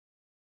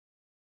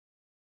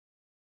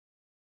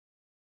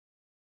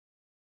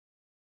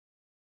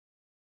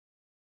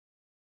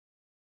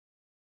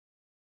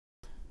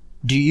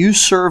Do you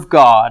serve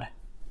God,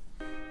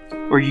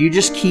 or you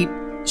just keep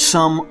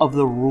some of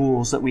the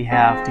rules that we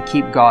have to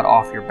keep God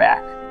off your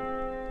back?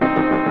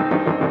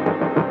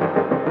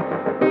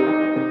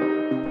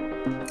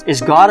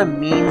 Is God a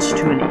means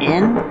to an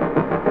end,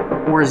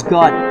 or is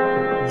God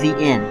the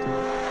end?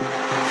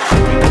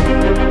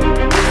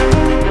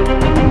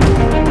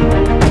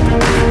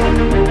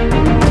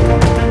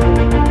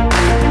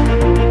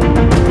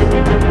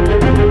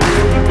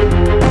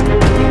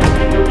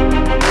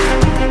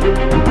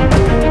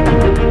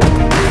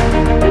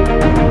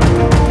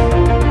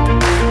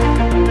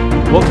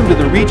 Welcome to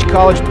the Reach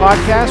College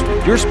Podcast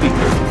with your speaker,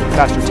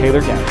 Pastor Taylor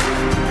Gabbard.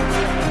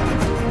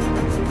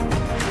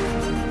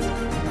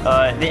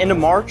 At the end of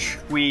March,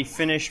 we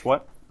finished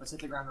what? Let's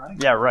hit the ground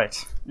running. Yeah, right.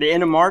 The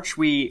end of March,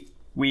 we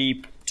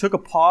took a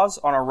pause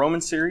on our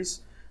Roman series.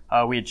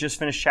 We had just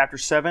finished chapter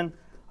 7.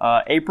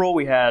 April,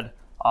 we had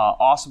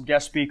awesome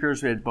guest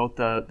speakers. We had both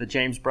the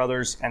James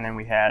brothers, and then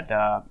we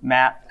had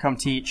Matt come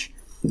teach.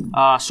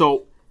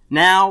 So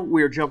now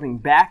we're jumping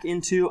back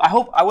into, I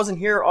hope I wasn't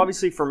here,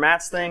 obviously, for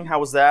Matt's thing. How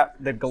was that?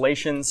 The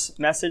Galatians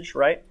message,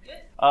 right?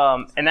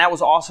 And that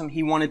was awesome.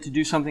 He wanted to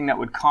do something that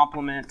would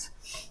complement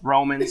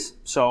Romans.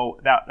 So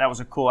that was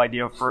a cool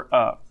idea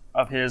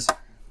of his.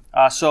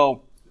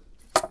 So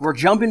we're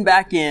jumping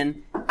back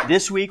in.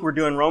 This week we're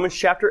doing Romans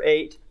chapter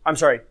 8. I'm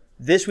sorry,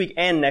 this week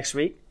and next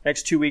week.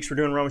 Next 2 weeks we're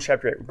doing Romans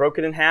chapter 8. We broke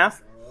it in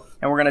half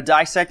and we're going to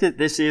dissect it.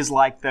 This is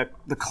like the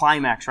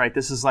climax, right?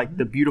 This is like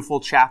the beautiful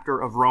chapter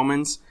of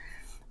Romans.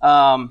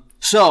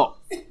 So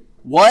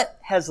what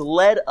has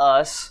led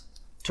us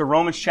to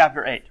Romans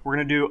chapter 8? We're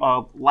going to do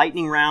a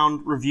lightning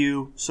round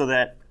review so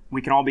that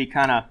we can all be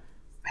kind of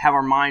have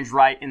our minds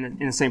right in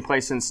the same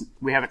place, since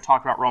we haven't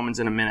talked about Romans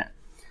in a minute.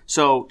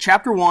 So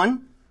chapter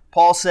 1,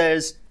 Paul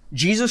says,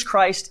 Jesus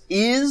Christ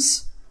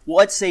is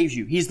what saves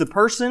you. He's the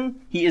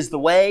person. He is the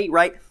way,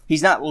 right?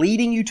 He's not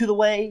leading you to the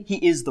way.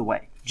 He is the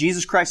way.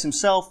 Jesus Christ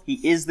himself,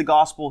 he is the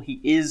gospel. He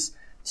is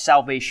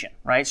salvation,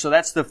 right? So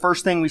that's the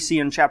first thing we see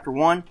in chapter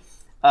 1.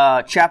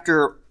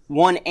 Chapter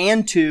 1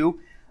 and 2,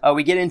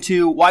 we get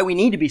into why we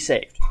need to be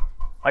saved.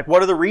 Like,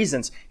 what are the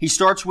reasons? He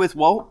starts with,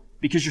 well,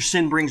 because your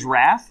sin brings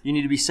wrath. You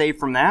need to be saved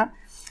from that.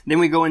 Then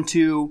we go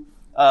into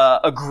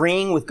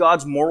agreeing with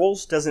God's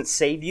morals doesn't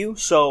save you.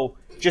 So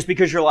just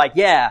because you're like,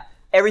 yeah,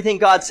 everything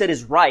God said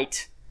is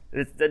right,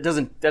 that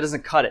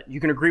doesn't cut it. You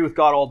can agree with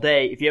God all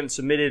day. If you haven't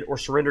submitted or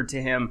surrendered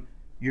to Him,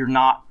 you're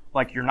not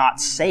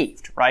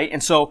saved, right?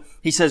 And so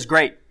he says,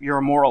 great, you're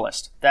a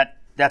moralist.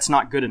 That's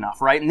not good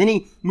enough, right? And then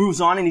he moves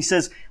on and he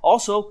says,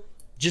 also,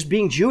 just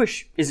being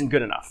Jewish isn't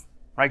good enough,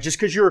 right? Just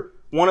because you're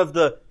one of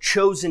the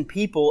chosen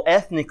people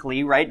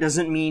ethnically, right,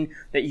 doesn't mean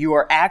that you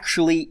are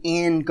actually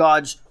in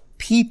God's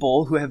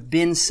people who have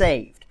been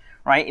saved,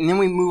 right? And then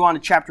we move on to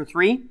chapter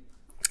 3.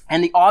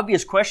 And the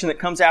obvious question that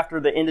comes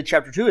after the end of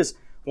chapter 2 is,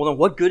 well, then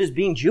what good is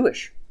being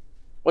Jewish?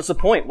 What's the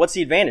point? What's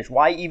the advantage?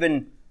 Why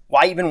even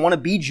want to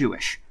be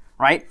Jewish,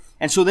 right?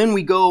 And so then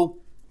we go,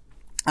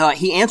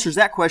 he answers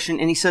that question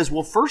and he says,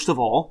 well, first of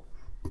all,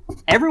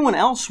 everyone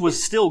else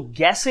was still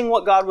guessing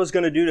what God was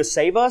going to do to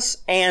save us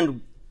and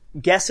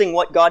guessing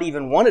what God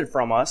even wanted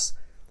from us.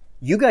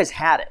 You guys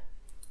had it.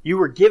 You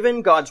were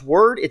given God's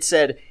word. It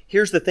said,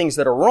 here's the things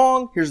that are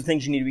wrong. Here's the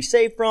things you need to be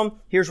saved from.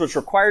 Here's what's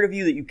required of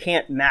you that you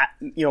can't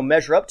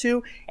measure up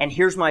to. And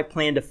here's my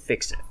plan to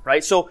fix it,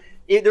 right? So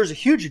there's a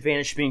huge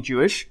advantage to being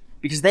Jewish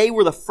because they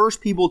were the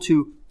first people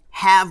to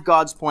have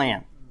God's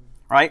plan,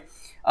 right?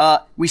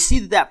 We see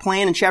that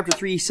plan in chapter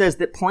 3 says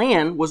that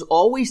plan was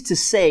always to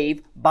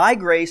save by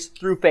grace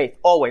through faith,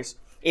 always.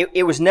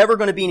 It was never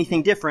going to be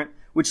anything different,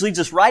 which leads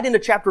us right into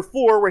chapter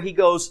 4 where he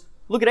goes,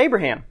 look at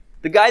Abraham,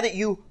 the guy that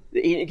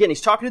again, he's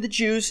talking to the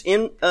Jews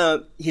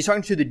he's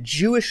talking to the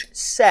Jewish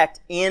sect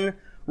in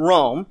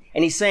Rome,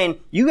 and he's saying,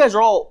 you guys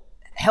are all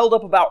held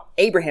up about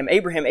Abraham,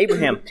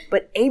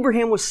 but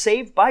Abraham was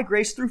saved by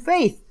grace through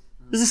faith.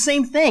 It's the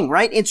same thing,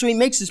 right? And so he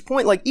makes his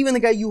point, like, even the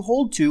guy you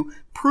hold to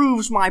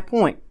proves my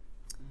point.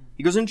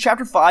 He goes into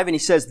chapter 5 and he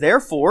says,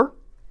 therefore,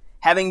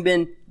 having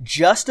been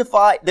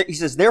justified, he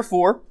says,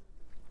 therefore,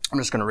 I'm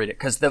just going to read it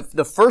because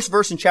the first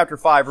verse in chapter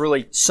 5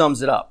 really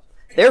sums it up.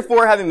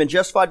 Therefore, having been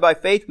justified by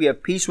faith, we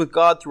have peace with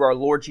God through our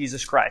Lord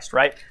Jesus Christ,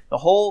 right?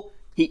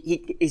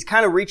 He's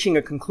kind of reaching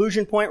a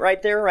conclusion point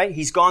right there, right?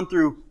 He's gone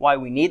through why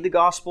we need the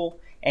gospel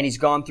and he's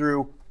gone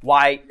through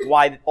why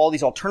all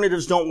these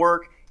alternatives don't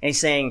work. And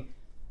he's saying,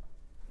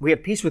 we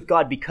have peace with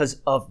God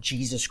because of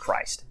Jesus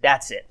Christ.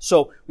 That's it.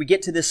 So we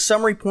get to this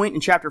summary point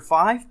in chapter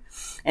 5.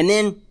 And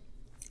then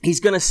he's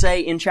going to say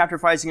in chapter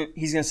 5,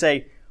 he's going to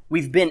say,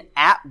 we've been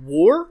at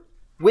war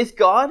with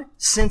God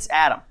since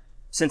Adam.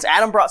 Since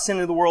Adam brought sin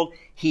into the world,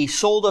 he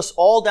sold us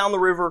all down the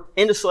river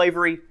into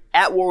slavery,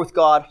 at war with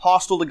God,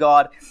 hostile to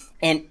God.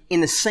 And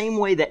in the same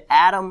way that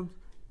Adam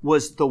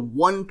was the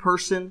one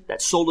person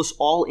that sold us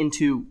all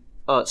into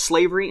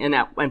slavery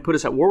and put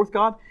us at war with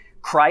God,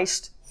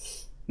 Christ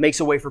makes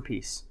a way for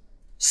peace.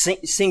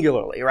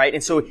 Singularly, right?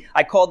 And so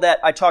I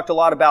talked a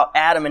lot about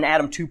Adam and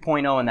Adam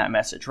 2.0 in that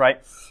message,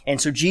 right?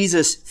 And so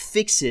Jesus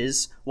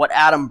fixes what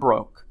Adam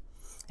broke.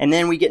 And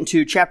then we get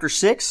into chapter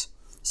 6,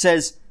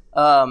 says,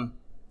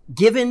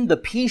 given the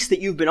peace that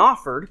you've been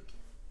offered,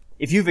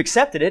 if you've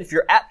accepted it, if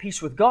you're at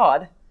peace with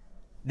God,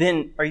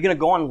 then are you going to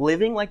go on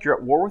living like you're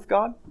at war with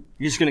God?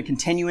 You're just going to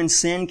continue in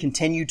sin,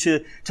 continue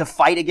to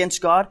fight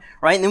against God,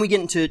 right? And then we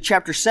get into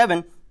chapter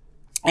 7,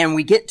 and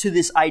we get to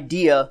this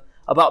idea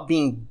about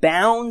being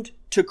bound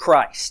to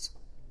Christ.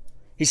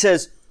 He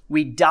says,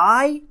 we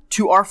die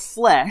to our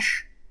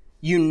flesh,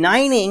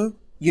 uniting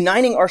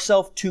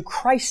ourselves to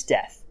Christ's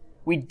death.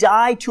 We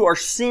die to our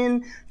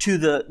sin, to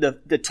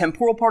the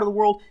temporal part of the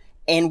world,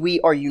 and we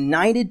are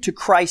united to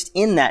Christ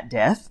in that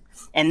death.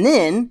 And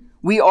then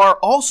we are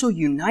also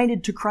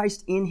united to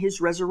Christ in His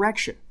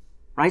resurrection,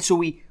 right? So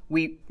we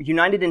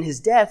united in His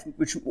death,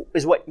 which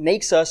is what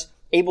makes us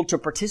able to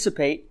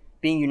participate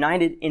being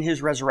united in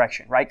His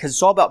resurrection, right? Because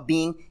it's all about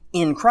being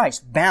in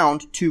Christ,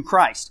 bound to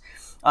Christ.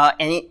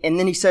 And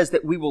then he says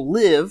that we will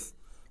live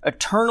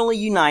eternally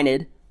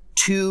united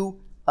to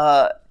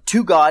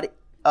God,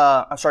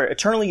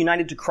 eternally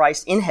united to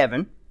Christ in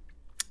heaven.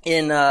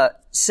 In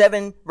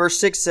 7 verse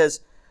 6 says,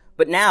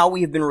 but now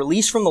we have been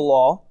released from the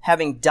law,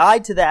 having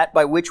died to that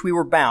by which we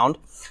were bound,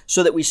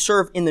 so that we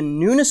serve in the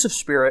newness of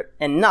spirit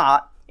and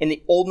not in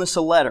the oldness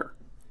of letter.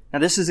 Now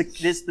this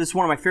is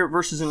one of my favorite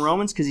verses in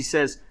Romans, because he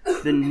says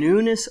the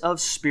newness of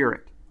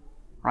spirit,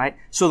 right?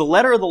 So the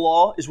letter of the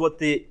law is what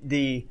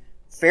the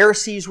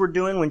Pharisees were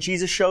doing when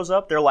Jesus shows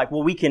up. They're like,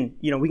 well, we can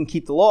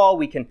keep the law,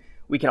 we can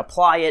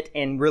apply it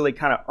and really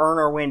kind of earn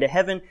our way into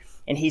heaven.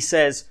 And he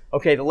says,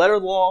 okay, the letter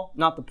of the law,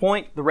 not the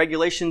point. The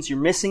regulations, you're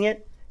missing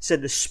it. He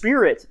said the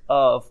spirit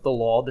of the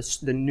law,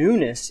 the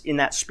newness in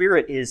that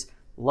spirit is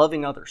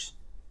loving others,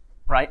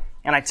 right?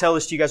 And I tell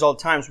this to you guys all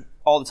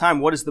the time.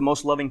 What is the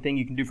most loving thing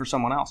you can do for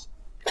someone else?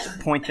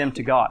 Point them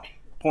to God.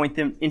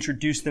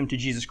 Introduce them to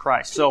Jesus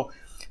Christ. So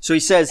he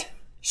says,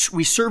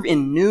 we serve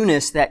in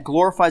newness that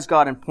glorifies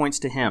God and points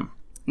to Him.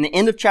 In the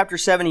end of chapter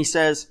 7, he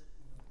says,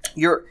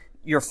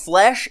 your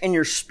flesh and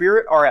your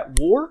spirit are at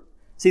war.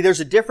 See, there's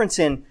a difference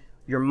in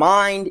your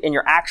mind and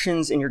your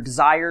actions and your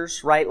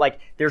desires, right? Like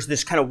there's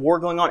this kind of war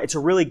going on. It's a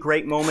really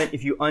great moment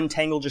if you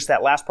untangle just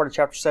that last part of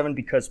chapter 7,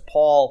 because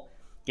Paul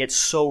gets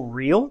so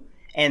real.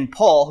 And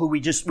Paul, who we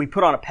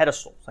put on a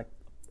pedestal, it's like,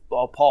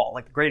 oh, Paul,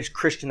 like the greatest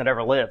Christian that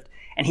ever lived.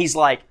 And he's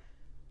like,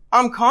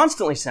 I'm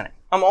constantly sinning.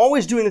 I'm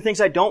always doing the things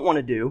I don't want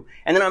to do,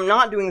 and then I'm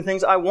not doing the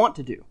things I want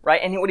to do,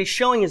 right? And what he's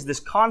showing is this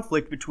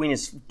conflict between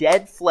his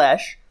dead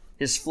flesh,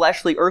 his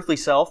fleshly, earthly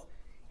self,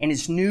 and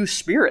his new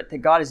spirit that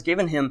God has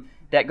given him,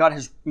 that God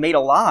has made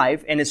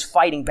alive, and is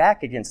fighting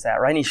back against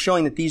that, right? And he's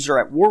showing that these are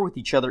at war with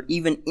each other,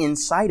 even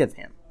inside of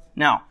him.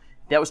 Now,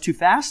 if that was too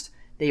fast,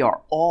 they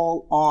are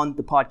all on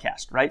the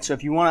podcast, right? So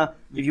if you want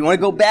to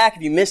go back,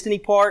 if you missed any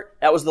part,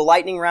 that was the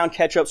lightning round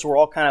catch up, so we're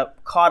all kind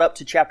of caught up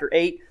to chapter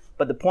 8.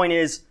 But the point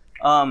is,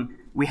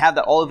 we have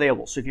that all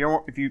available. So if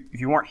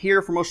you weren't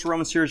here for most of the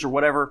Roman series or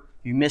whatever,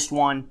 you missed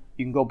one,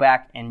 you can go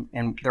back and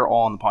they're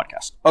all on the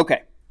podcast.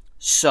 Okay,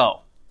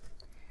 so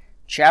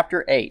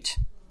chapter 8.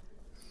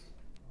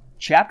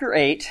 Chapter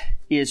 8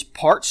 is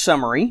part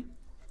summary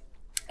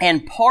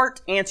and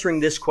part answering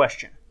this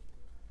question.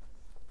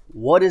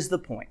 What is the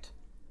point?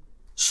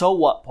 So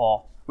what,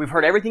 Paul? We've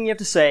heard everything you have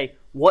to say.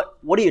 What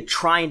are you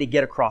trying to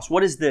get across?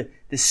 What is the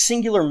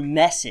singular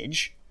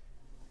message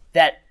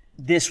that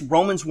this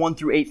Romans 1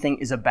 through 8 thing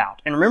is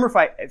about? And remember,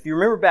 if you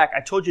remember back,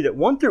 I told you that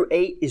 1 through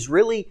 8 is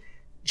really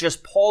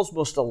just Paul's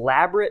most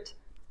elaborate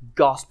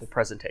gospel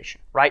presentation,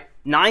 right?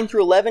 9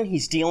 through 11,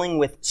 he's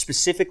dealing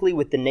specifically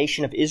with the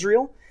nation of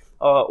Israel,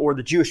 or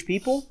the Jewish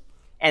people.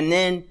 And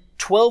then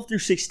 12 through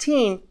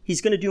 16,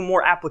 he's going to do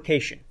more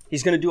application.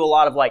 He's going to do a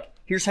lot of like,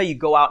 here's how you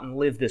go out and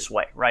live this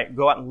way, right?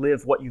 Go out and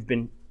live what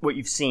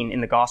you've seen in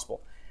the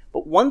gospel.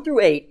 But 1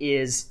 through 8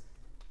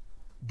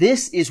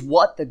 this is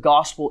what the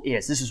gospel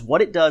is. This is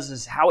what it does. This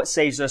is how it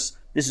saves us.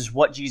 This is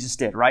what Jesus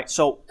did, right?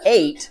 So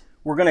 8,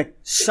 we're going to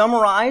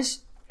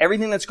summarize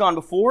everything that's gone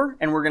before,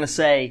 and we're going to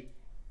say,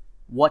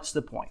 what's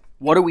the point?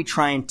 What are we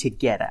trying to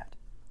get at?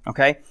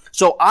 Okay?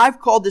 So I've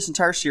called this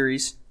entire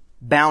series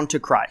Bound to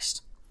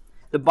Christ.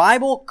 The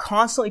Bible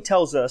constantly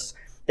tells us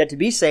that to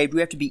be saved, we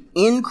have to be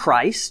in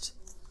Christ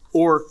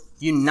or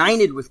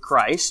united with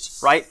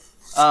Christ, right?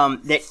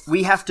 That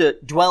we have to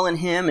dwell in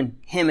Him and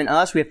Him in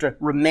us. We have to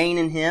remain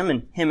in Him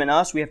and Him in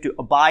us. We have to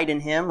abide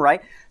in Him,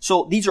 right?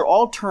 So these are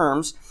all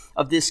terms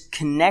of this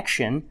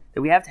connection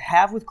that we have to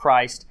have with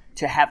Christ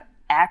to have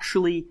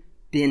actually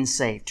been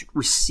saved, to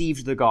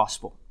receive the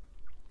gospel.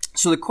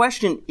 So the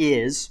question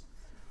is,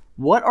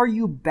 what are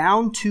you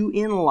bound to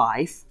in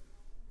life?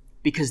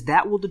 Because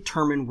that will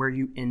determine where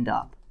you end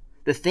up.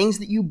 The things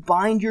that you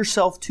bind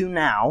yourself to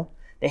now,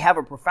 they have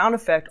a profound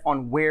effect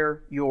on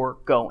where you're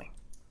going,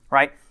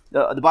 right?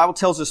 The Bible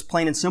tells us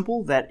plain and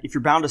simple that if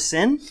you're bound to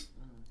sin,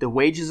 the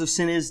wages of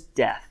sin is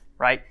death,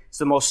 right? It's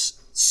the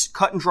most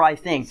cut and dry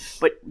thing.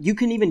 But you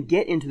can even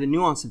get into the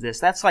nuance of this.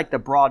 That's like the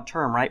broad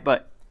term, right?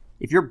 But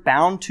if you're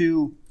bound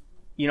to,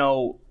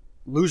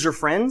 loser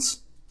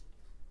friends,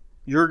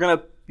 you're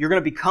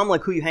gonna become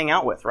like who you hang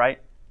out with, right?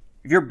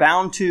 If you're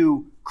bound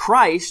to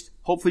Christ,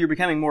 hopefully you're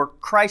becoming more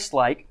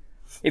Christ-like.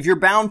 If you're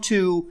bound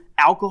to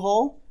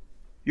alcohol,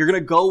 You're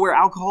going to go where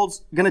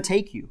alcohol's going to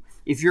take you.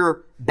 If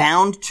you're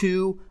bound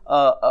to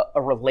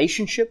a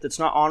relationship that's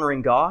not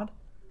honoring God,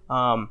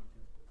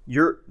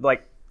 there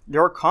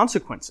are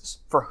consequences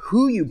for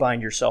who you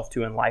bind yourself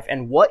to in life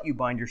and what you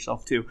bind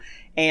yourself to.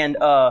 And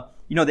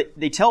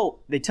they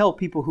tell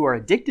people who are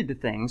addicted to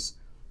things,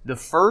 the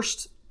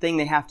first thing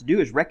they have to do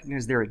is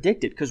recognize they're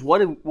addicted. Because what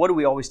do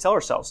we always tell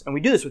ourselves? And we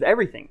do this with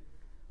everything.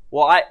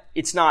 Well,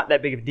 it's not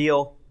that big of a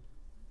deal.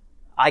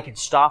 I can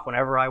stop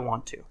whenever I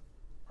want to.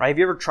 Right? Have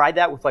you ever tried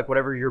that with like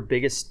whatever your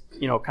biggest,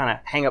 kind of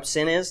hang up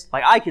sin is?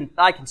 Like I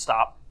can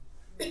stop.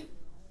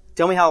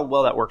 Tell me how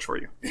well that works for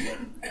you.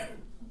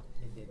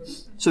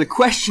 So the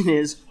question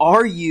is,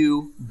 are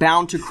you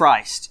bound to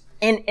Christ?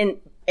 And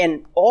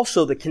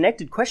also the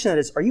connected question to that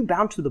is, are you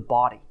bound to the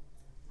body?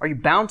 Are you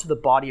bound to the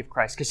body of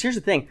Christ? Because here's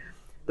the thing.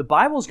 The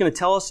Bible is going to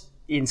tell us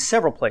in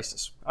several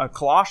places.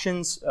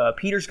 Colossians,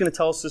 Peter's going to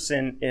tell us this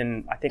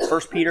in I think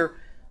 1 Peter.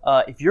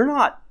 If you're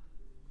not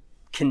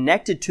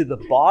connected to the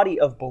body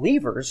of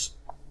believers,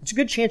 it's a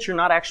good chance you're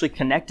not actually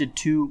connected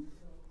to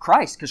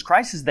Christ, because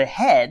Christ is the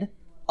head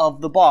of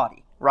the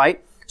body,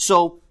 right?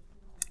 So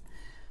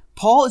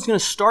Paul is going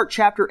to start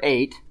chapter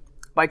 8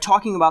 by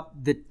talking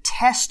about the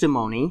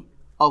testimony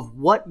of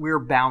what we're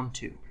bound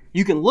to.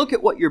 You can look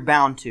at what you're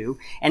bound to,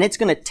 and it's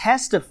going to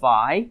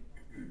testify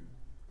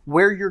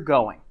where you're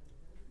going,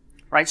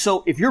 right?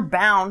 So if you're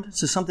bound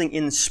to something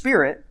in the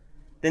Spirit,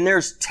 then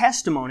there's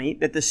testimony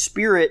that the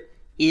Spirit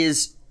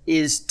is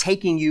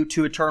taking you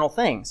to eternal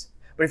things.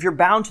 But if you're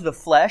bound to the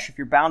flesh, if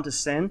you're bound to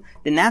sin,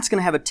 then that's going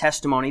to have a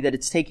testimony that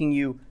it's taking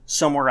you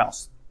somewhere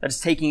else, that it's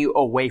taking you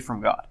away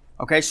from God.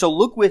 Okay, so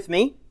look with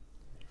me.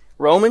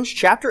 Romans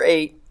chapter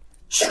 8,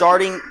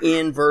 starting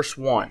in verse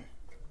 1.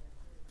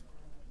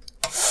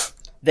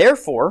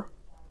 Therefore,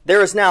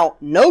 there is now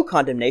no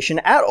condemnation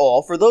at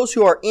all for those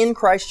who are in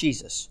Christ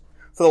Jesus.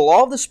 For the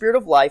law of the Spirit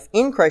of life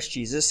in Christ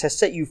Jesus has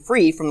set you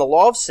free from the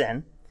law of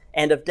sin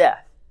and of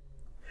death.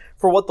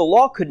 For what the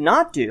law could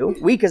not do,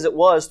 weak as it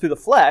was through the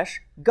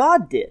flesh,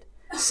 God did,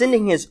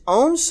 sending His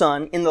own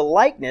Son in the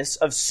likeness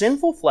of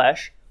sinful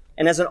flesh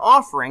and as an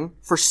offering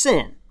for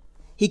sin.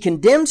 He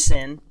condemned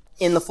sin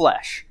in the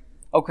flesh.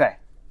 Okay.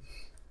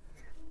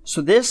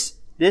 So this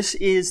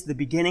is the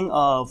beginning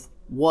of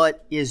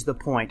what is the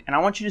point. And I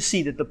want you to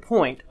see that the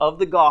point of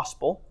the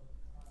gospel,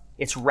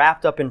 it's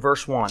wrapped up in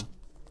verse 1.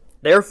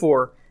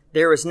 Therefore,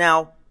 there is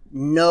now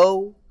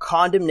no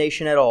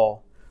condemnation at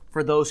all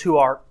for those who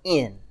are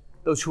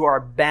those who are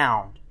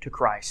bound to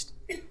Christ.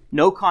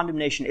 No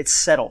condemnation. It's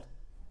settled.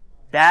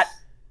 That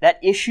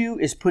issue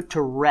is put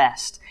to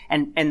rest.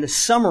 And the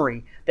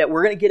summary that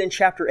we're going to get in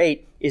chapter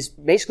 8 is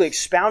basically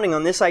expounding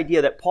on this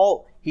idea that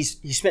Paul, he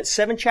spent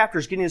 7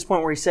 chapters getting to this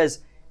point where he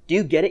says, do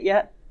you get it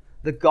yet?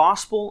 The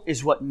gospel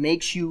is what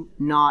makes you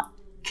not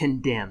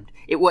condemned.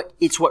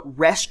 It's what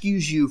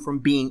rescues you from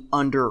being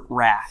under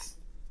wrath.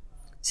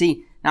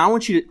 See, now I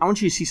want you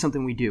to see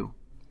something we do.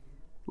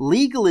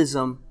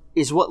 Legalism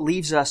is what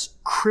leaves us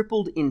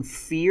crippled in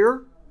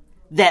fear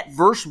that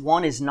verse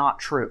 1 is not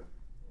true.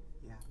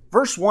 Yeah.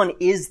 Verse 1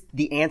 is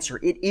the answer.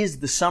 It is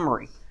the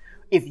summary.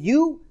 If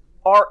you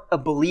are a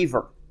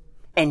believer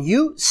and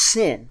you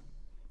sin,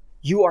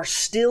 you are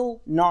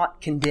still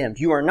not condemned.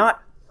 You are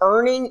not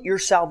earning your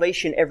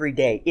salvation every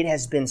day. It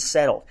has been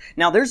settled.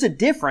 Now, there's a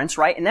difference,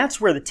 right? And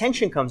that's where the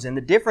tension comes in.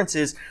 The difference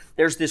is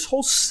there's this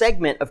whole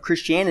segment of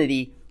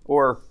Christianity,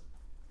 or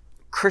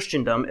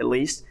Christendom at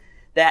least,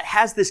 that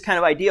has this kind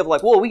of idea of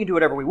like, well, we can do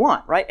whatever we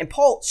want, right? And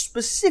Paul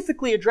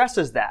specifically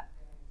addresses that.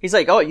 He's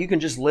like, oh, you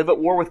can just live at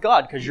war with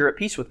God because you're at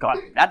peace with God.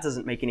 That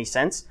doesn't make any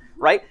sense,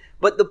 right?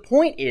 But the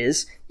point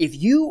is, if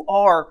you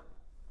are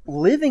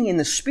living in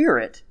the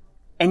Spirit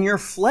and your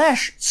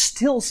flesh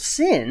still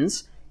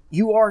sins,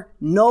 you are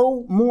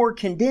no more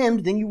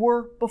condemned than you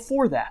were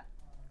before that.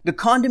 The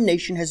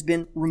condemnation has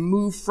been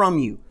removed from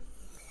you.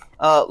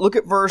 Look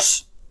at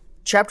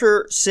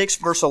chapter 6,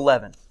 verse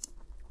 11.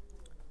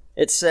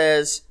 It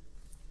says,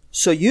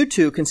 so you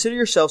too consider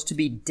yourselves to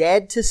be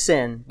dead to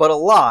sin, but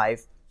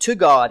alive to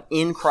God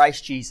in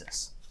Christ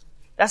Jesus.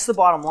 That's the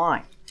bottom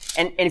line.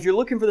 And if you're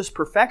looking for this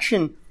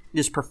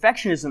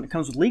perfectionism that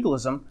comes with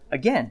legalism,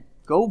 again,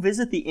 go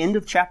visit the end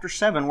of chapter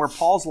 7 where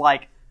Paul's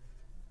like,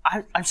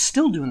 I'm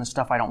still doing the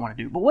stuff I don't want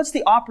to do. But what's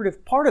the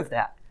operative part of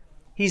that?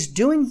 He's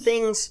doing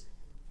things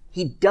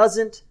he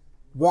doesn't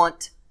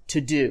want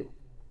to do.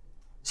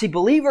 See,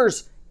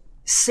 believers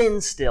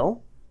sin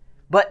still,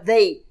 but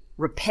they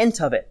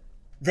repent of it.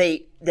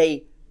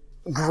 They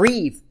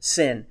grieve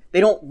sin.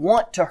 They don't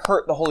want to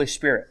hurt the Holy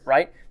Spirit,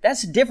 right?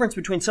 That's the difference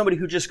between somebody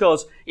who just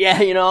goes, yeah,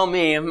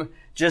 me, I'm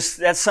just,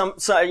 that's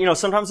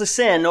sometimes a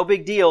sin, no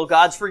big deal,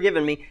 God's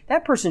forgiven me.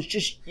 That person's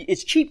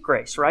it's cheap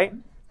grace, right?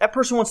 That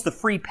person wants the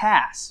free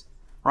pass,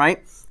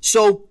 right?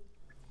 So,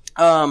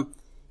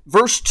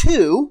 verse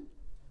 2,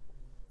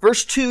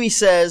 he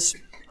says,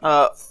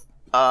 for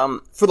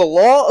the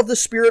law of the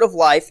Spirit of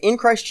life in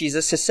Christ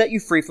Jesus has set you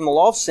free from the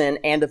law of sin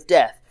and of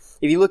death.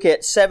 If you look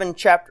at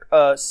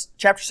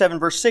chapter 7,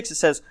 verse 6, it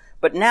says,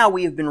 but now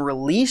we have been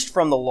released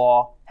from the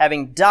law,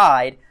 having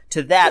died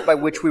to that by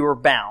which we were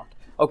bound.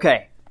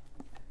 Okay,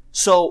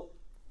 so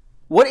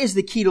what is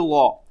the key to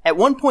law? At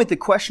one point, the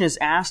question is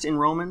asked in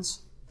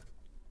Romans,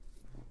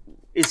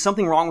 is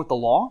something wrong with the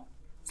law?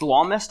 Is the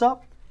law messed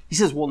up? He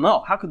says, well, no.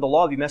 How could the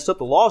law be messed up?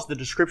 The law is the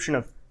description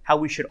of how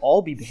we should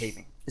all be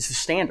behaving. It's the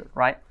standard,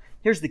 right?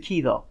 Here's the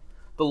key, though.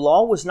 The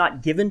law was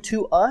not given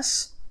to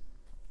us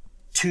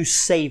to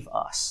save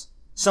us,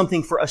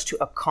 something for us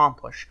to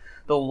accomplish.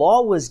 The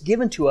law was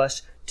given to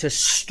us to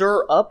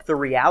stir up the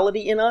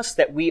reality in us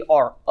that we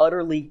are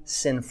utterly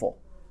sinful,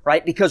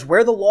 right? Because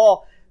where the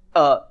law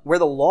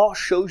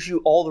shows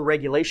you all the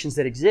regulations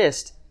that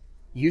exist,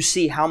 you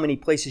see how many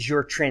places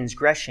you're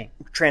transgressing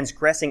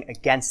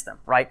against them,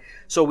 right?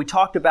 So we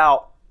talked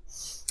about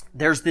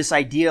there's this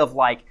idea of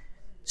like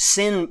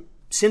sin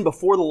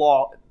before the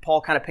law.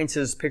 Paul kind of paints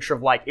this picture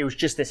of like it was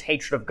just this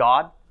hatred of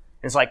God.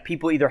 And it's like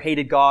people either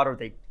hated God or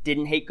they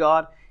didn't hate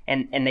God,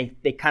 and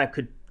they kind of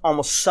could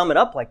almost sum it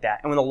up like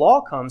that. And when the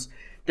law comes,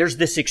 there's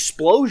this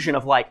explosion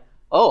of like,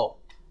 oh,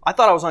 I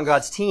thought I was on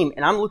God's team,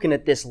 and I'm looking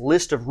at this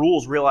list of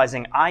rules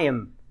realizing I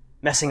am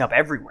messing up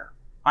everywhere.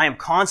 I am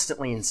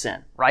constantly in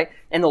sin, right?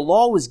 And the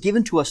law was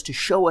given to us to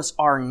show us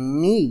our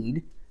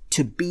need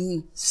to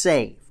be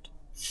saved.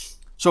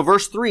 So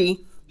verse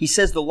 3, he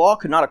says the law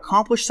could not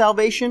accomplish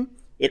salvation.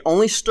 It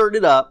only stirred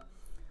it up.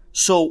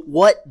 So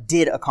what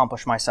did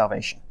accomplish my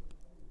salvation?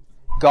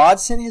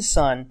 God sent His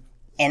Son,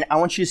 and I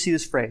want you to see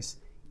this phrase,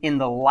 in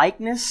the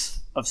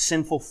likeness of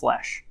sinful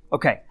flesh.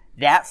 Okay,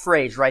 that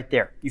phrase right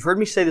there. You've heard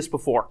me say this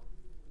before.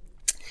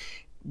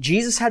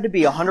 Jesus had to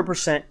be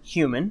 100%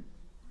 human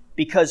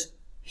because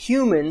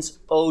humans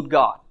owed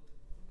God.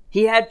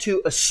 He had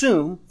to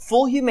assume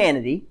full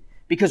humanity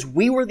because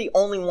we were the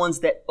only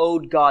ones that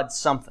owed God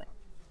something,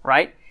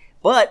 right?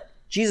 But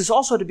Jesus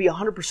also had to be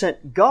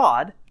 100%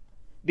 God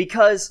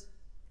because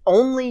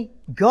only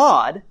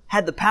God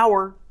had the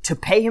power to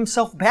pay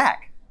Himself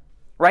back,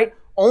 right?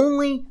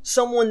 Only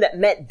someone that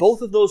met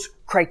both of those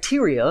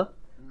criteria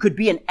could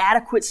be an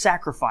adequate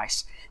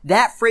sacrifice.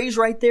 That phrase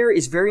right there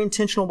is very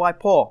intentional by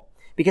Paul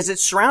because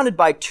it's surrounded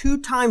by 2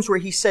 times where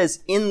he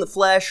says in the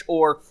flesh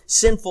or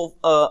sinful,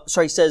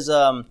 he says,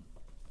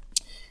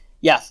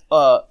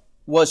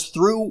 was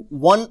through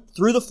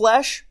the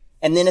flesh.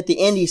 And then at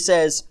the end he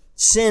says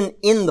sin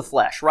in the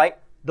flesh, right?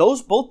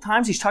 Those both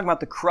times he's talking about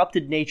the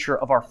corrupted nature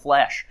of our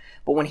flesh.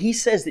 But when he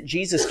says that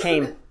Jesus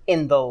came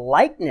in the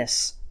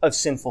likeness of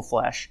sinful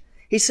flesh,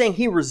 he's saying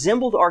He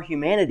resembled our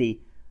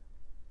humanity.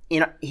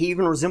 He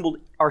even resembled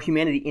our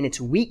humanity in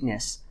its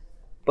weakness,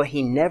 but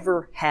He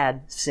never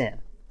had sin.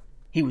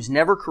 He was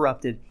never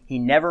corrupted. He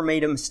never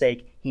made a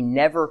mistake. He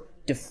never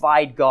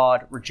defied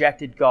God,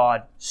 rejected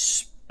God,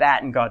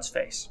 spat in God's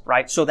face,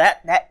 right? So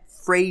that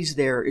phrase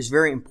there is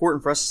very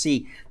important for us to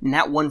see. And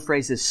that one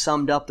phrase has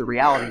summed up the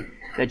reality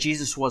that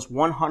Jesus was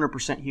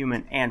 100%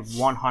 human and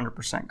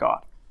 100%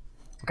 God.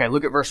 Okay,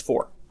 look at verse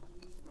 4.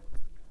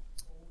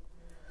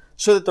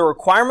 So that the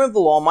requirement of the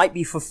law might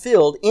be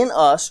fulfilled in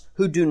us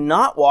who do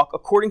not walk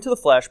according to the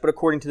flesh, but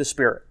according to the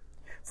Spirit.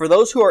 For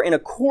those who are in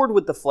accord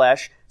with the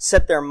flesh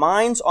set their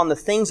minds on the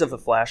things of the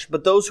flesh,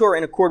 but those who are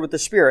in accord with the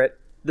Spirit,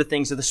 the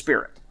things of the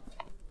Spirit.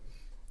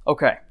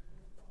 Okay.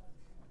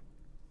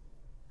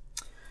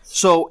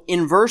 So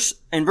in verse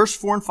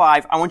 4 and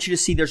 5, I want you to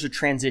see there's a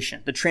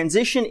transition. The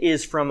transition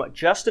is from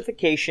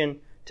justification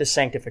to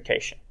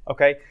sanctification.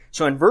 Okay?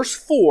 So in verse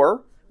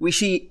 4, we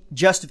see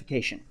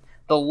justification.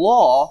 The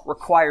law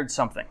required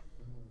something.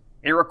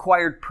 It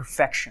required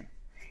perfection.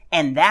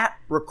 And that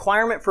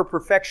requirement for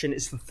perfection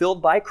is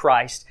fulfilled by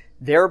Christ,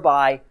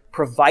 thereby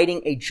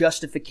providing a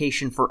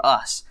justification for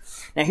us.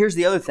 Now here's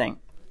the other thing.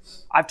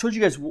 I've told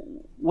you guys,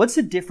 what's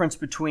the difference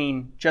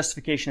between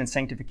justification and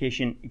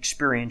sanctification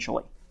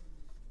experientially?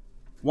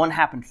 One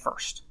happened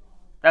first.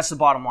 That's the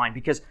bottom line,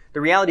 because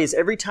the reality is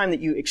every time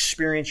that you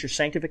experience your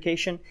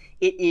sanctification,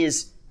 it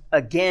is,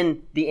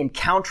 again, the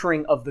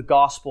encountering of the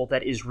gospel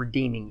that is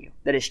redeeming you,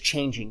 that is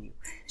changing you.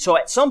 So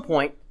at some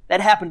point,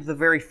 that happened the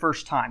very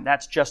first time.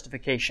 That's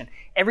justification.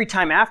 Every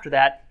time after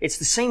that, it's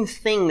the same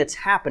thing that's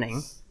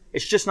happening.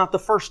 It's just not the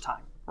first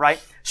time,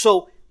 right?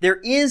 So there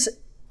is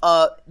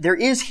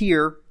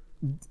here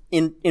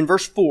in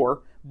verse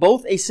 4,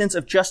 both a sense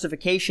of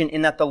justification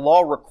in that the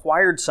law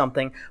required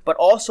something, but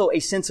also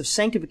a sense of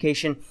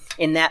sanctification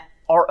in that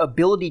our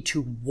ability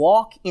to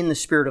walk in the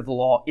spirit of the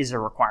law is a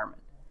requirement.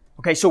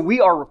 Okay, so we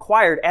are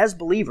required as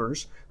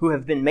believers who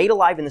have been made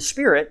alive in the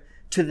Spirit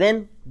to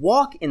then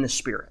walk in the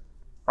Spirit,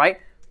 right?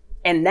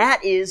 And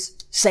that is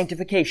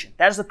sanctification.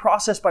 That is the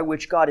process by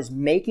which God is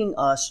making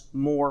us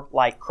more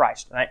like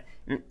Christ, right?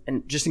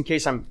 And just in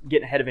case I'm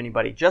getting ahead of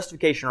anybody,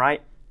 justification,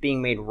 right?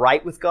 Being made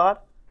right with God.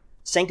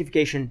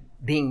 Sanctification,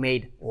 being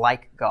made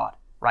like God,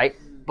 right?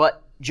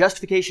 But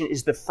justification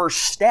is the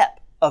first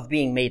step of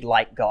being made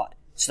like God.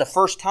 It's the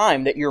first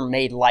time that you're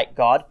made like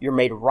God, you're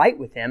made right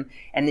with Him,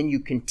 and then you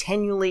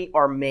continually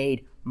are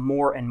made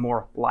more and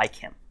more like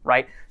Him,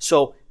 right?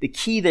 So the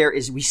key there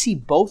is we see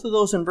both of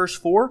those in verse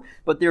 4,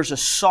 but there's a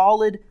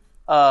solid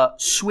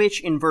switch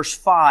in verse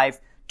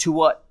 5 to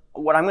what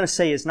I'm going to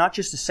say is not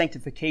just a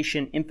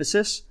sanctification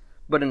emphasis,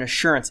 but an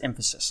assurance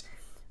emphasis.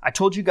 I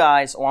told you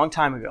guys a long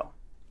time ago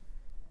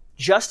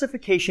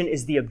Justification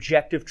is the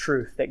objective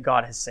truth that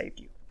God has saved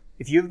you.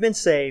 If you've been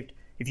saved,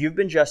 if you've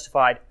been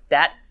justified,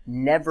 that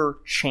never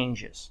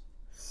changes.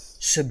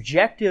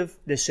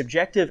 The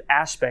subjective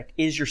aspect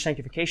is your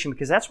sanctification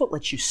because that's what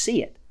lets you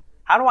see it.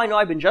 How do I know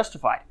I've been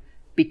justified?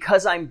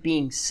 Because I'm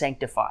being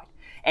sanctified.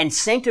 And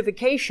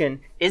sanctification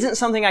isn't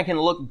something I can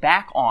look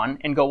back on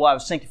and go, well, I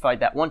was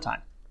sanctified that one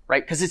time,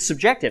 right? Because it's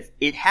subjective.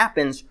 It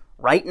happens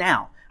right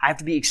now. I have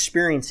to be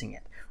experiencing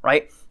it,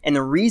 right? And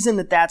the reason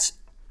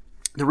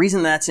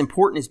that's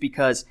important is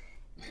because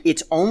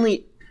it's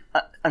only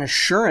an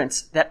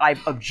assurance that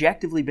I've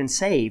objectively been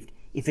saved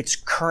if it's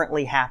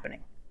currently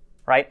happening,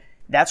 right?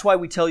 That's why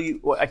I tell you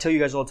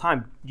guys all the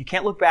time, you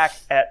can't look back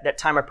at that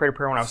time I prayed a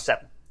prayer when I was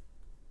 7.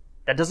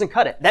 That doesn't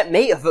cut it. That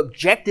may have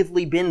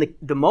objectively been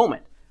the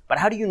moment, but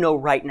how do you know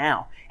right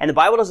now? And the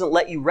Bible doesn't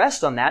let you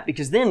rest on that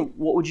because then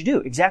what would you do?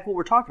 Exactly what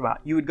we're talking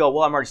about. You would go,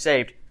 well, I'm already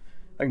saved.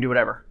 I can do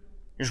whatever.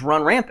 Just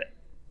run rampant.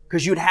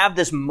 Because you'd have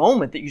this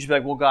moment that you'd just be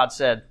like, well, God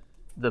said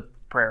the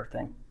prayer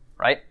thing,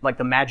 right? Like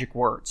the magic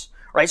words,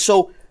 right?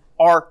 So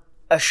our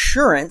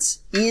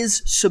assurance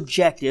is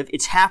subjective.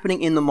 It's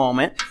happening in the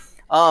moment.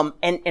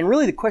 And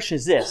really the question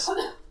is this.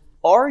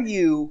 Are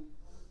you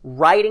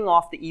writing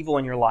off the evil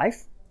in your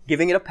life,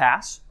 giving it a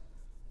pass,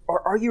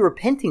 or are you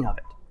repenting of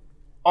it?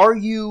 Are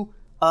you,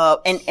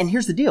 and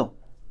here's the deal.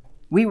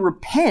 We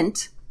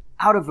repent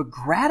out of a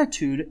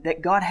gratitude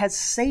that God has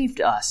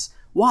saved us.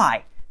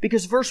 Why?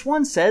 Because verse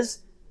 1 says,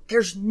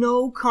 there's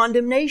no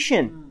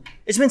condemnation.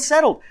 It's been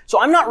settled.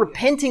 So I'm not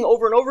repenting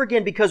over and over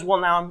again because, well,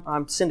 now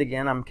I'm sinned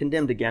again, I'm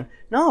condemned again.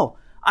 No,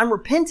 I'm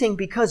repenting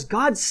because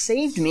God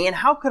saved me, and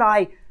how could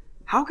I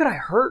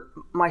hurt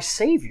my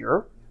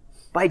Savior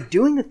by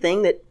doing the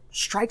thing that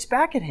strikes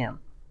back at Him?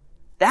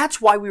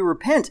 That's why we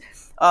repent.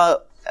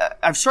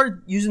 I've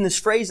started using this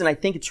phrase, and I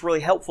think it's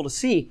really helpful to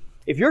see.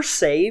 If you're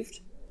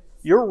saved,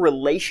 your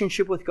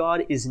relationship with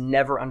God is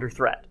never under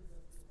threat.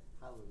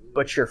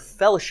 But your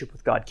fellowship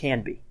with God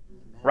can be.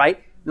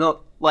 Right? No,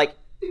 like,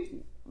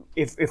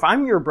 if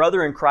I'm your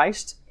brother in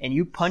Christ and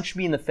you punch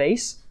me in the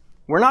face,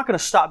 we're not going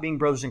to stop being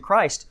brothers in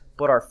Christ,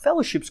 but our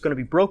fellowship's going to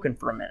be broken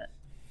for a minute.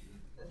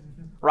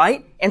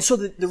 Right? And so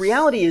the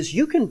reality is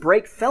you can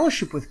break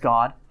fellowship with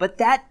God, but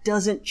that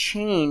doesn't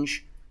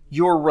change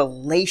your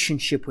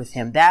relationship with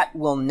Him. That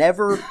will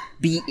never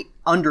be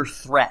under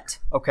threat.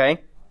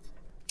 Okay?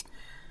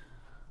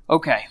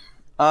 Okay.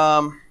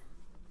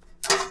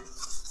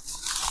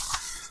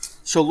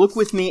 So look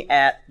with me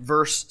at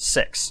verse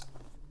 6.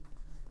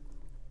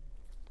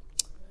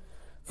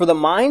 For the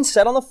mind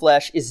set on the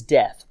flesh is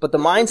death, but the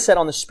mind set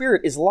on the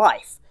Spirit is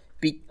life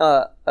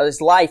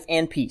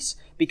and peace.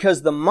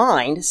 Because the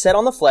mind set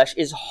on the flesh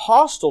is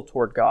hostile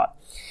toward God.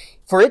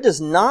 For it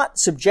does not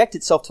subject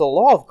itself to the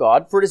law of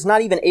God, for it is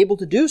not even able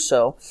to do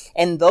so,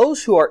 and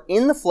those who are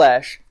in the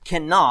flesh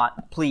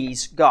cannot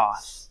please God.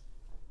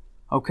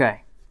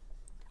 Okay.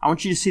 I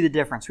want you to see the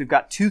difference. We've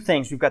got two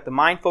things. We've got the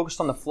mind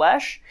focused on the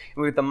flesh,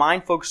 and we've got the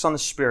mind focused on the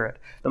Spirit.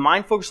 The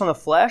mind focused on the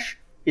flesh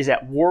is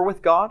at war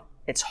with God.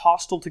 It's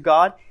hostile to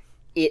God.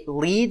 It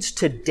leads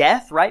to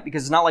death, right?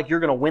 Because it's not like you're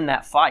going to win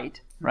that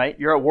fight, right?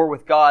 You're at war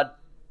with God.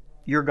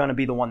 You're going to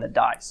be the one that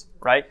dies,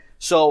 right?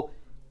 So,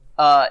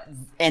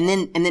 and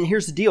then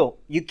here's the deal.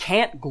 You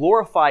can't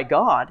glorify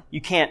God.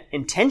 You can't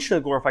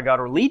intentionally glorify God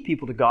or lead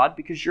people to God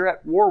because you're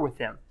at war with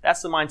Him.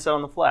 That's the mindset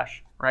on the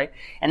flesh, right?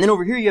 And then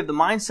over here you have the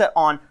mindset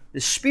on the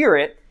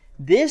Spirit.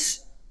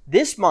 This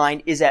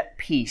mind is at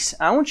peace.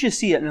 I want you to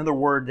see another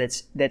word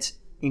that's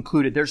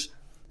included. There's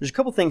a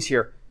couple things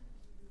here.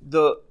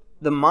 The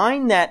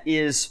mind that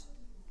is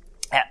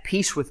at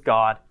peace with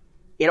God,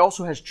 it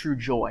also has true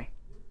joy,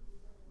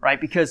 right?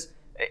 Because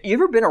you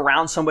ever been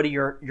around somebody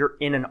you're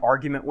in an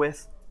argument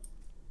with?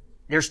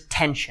 There's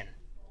tension,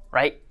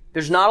 right?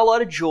 There's not a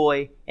lot of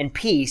joy and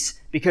peace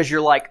because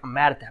you're like, I'm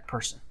mad at that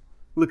person.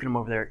 Look at him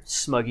over there,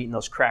 smug eating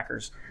those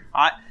crackers.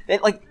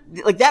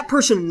 Like that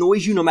person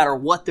annoys you no matter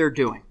what they're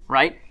doing,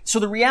 right? So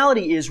the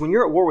reality is when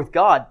you're at war with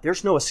God,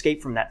 there's no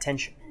escape from that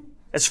tension.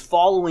 It's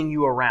following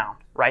you around,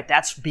 right?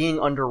 That's being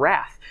under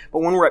wrath. But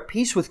when we're at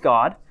peace with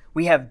God,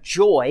 we have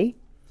joy.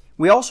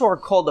 We also are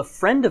called a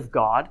friend of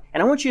God.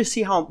 And I want you to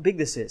see how big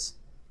this is.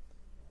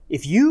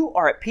 If you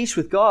are at peace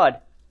with God,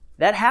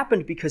 that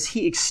happened because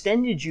He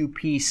extended you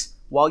peace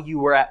while you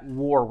were at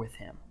war with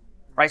Him,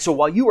 right? So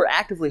while you were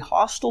actively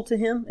hostile to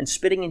Him and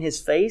spitting in His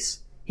face,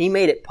 He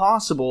made it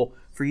possible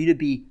for you to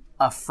be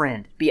a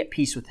friend, be at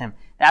peace with Him.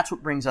 That's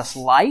what brings us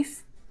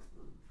life.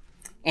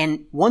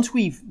 And once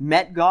we've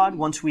met God,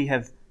 once we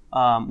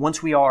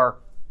are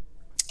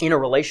in a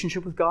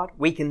relationship with God,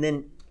 we can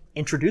then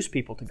introduce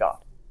people to God,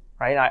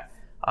 right?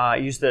 I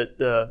use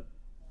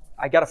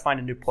I got to find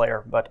a new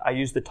player, but I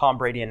use the Tom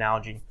Brady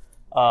analogy.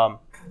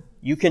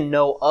 You can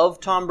know of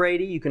Tom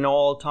Brady. You can know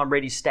all of Tom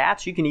Brady's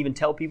stats. You can even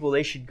tell people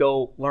they should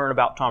go learn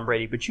about Tom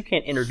Brady, but you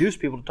can't introduce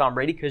people to Tom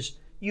Brady because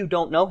you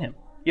don't know him.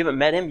 You haven't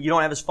met him. You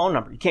don't have his phone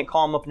number. You can't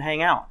call him up and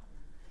hang out.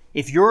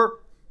 If your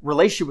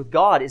relationship with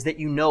God is that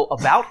you know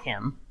about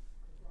Him,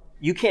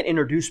 you can't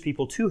introduce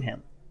people to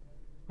Him.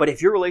 But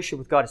if your relationship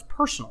with God is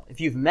personal,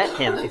 if you've met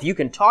Him, if you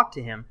can talk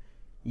to Him,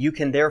 You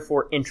can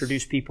therefore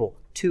introduce people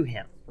to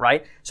Him,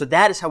 right? So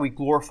that is how we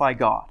glorify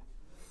God.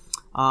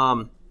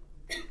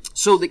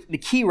 So the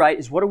key, right,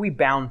 is what are we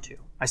bound to?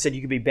 I said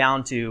you could be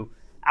bound to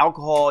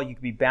alcohol, you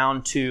could be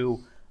bound to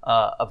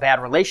a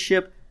bad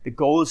relationship. The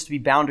goal is to be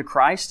bound to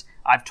Christ.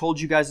 I've told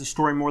you guys the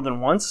story more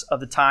than once of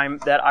the time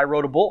that I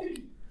rode a bull.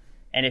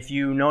 And if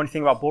you know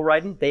anything about bull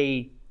riding,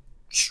 they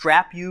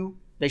strap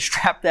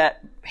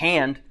that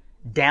hand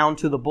down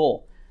to the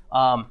bull.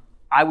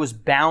 I was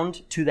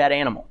bound to that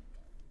animal.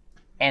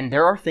 And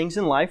there are things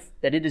in life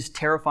that it is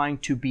terrifying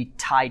to be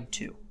tied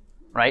to,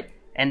 right?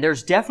 And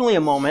there's definitely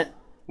a moment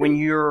when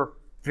you're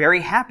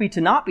very happy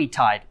to not be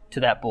tied to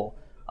that bull.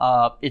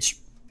 It's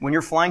when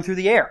you're flying through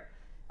the air.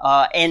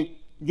 And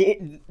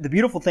the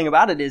beautiful thing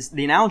about it is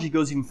the analogy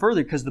goes even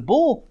further, because the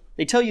bull,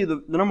 they tell you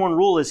the number one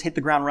rule is hit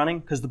the ground running,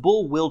 because the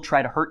bull will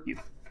try to hurt you.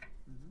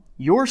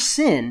 Your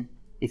sin,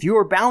 if you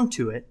are bound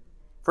to it,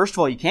 first of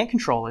all, you can't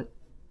control it.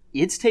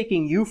 It's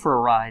taking you for a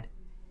ride.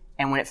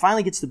 And when it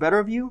finally gets the better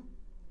of you,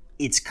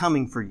 it's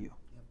coming for you.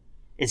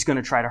 It's going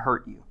to try to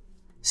hurt you.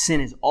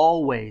 Sin is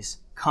always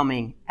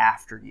coming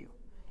after you.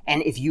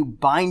 And if you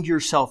bind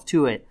yourself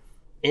to it,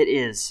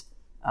 it's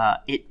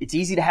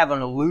easy to have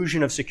an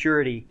illusion of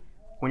security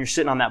when you're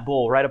sitting on that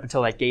bull right up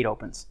until that gate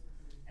opens.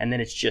 And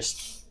then it's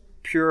just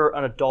pure,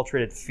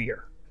 unadulterated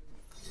fear.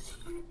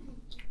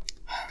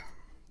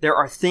 There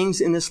are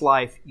things in this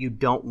life you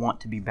don't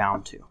want to be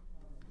bound to.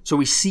 So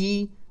we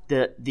see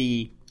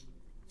the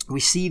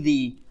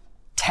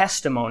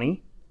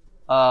testimony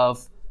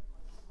of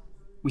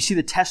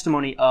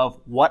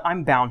what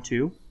I'm bound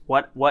to,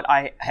 what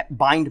I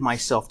bind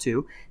myself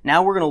to.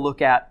 Now we're going to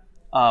look at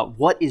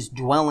what is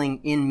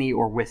dwelling in me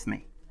or with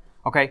me.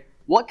 Okay?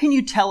 What can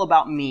you tell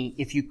about me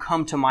if you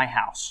come to my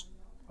house?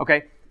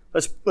 Okay?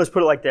 Let's put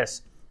it like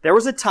this. There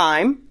was a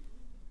time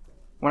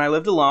when I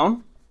lived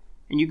alone,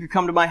 and you could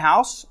come to my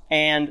house,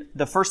 and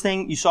the first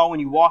thing you saw when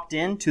you walked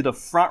into the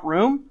front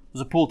room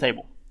was a pool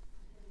table.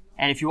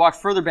 And if you walked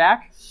further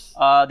back,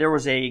 there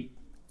was a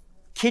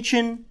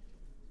kitchen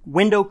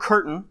window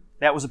curtain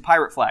that was a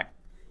pirate flag.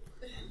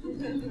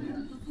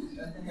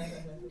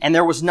 And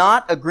there was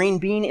not a green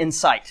bean in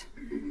sight.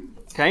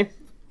 Okay?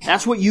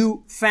 That's what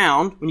you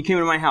found when you came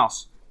into my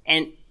house.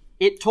 And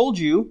it told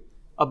you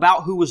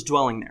about who was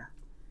dwelling there.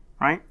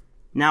 Right?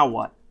 Now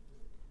what?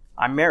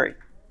 I'm married.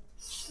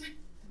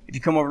 If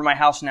you come over to my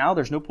house now,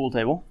 there's no pool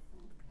table.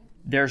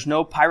 There's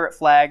no pirate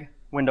flag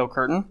window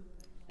curtain.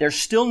 There's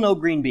still no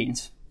green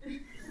beans.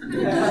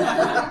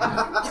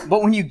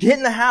 But when you get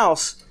in the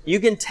house, you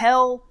can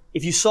tell,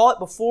 if you saw it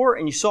before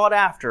and you saw it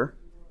after,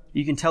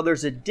 you can tell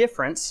there's a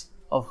difference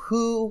of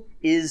who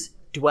is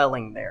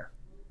dwelling there.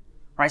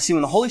 Right? See,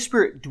 when the Holy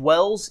Spirit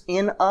dwells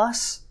in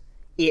us,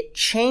 it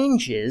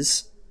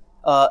changes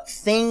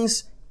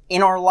things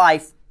in our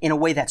life in a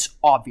way that's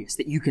obvious,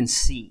 that you can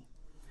see.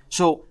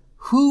 So,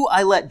 who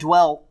I let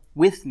dwell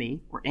with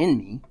me, or in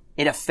me,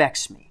 it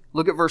affects me.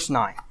 Look at verse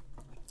 9.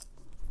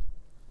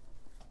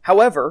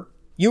 However,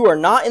 you are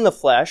not in the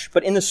flesh,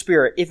 but in the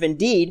Spirit, if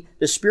indeed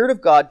the Spirit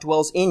of God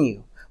dwells in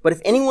you. But if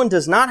anyone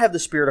does not have the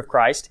Spirit of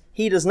Christ,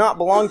 he does not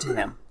belong to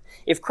him.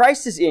 If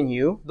Christ is in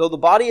you, though the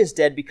body is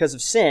dead because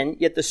of sin,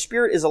 yet the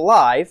Spirit is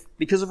alive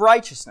because of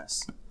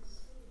righteousness.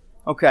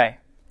 Okay.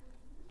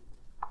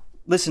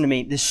 Listen to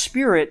me. The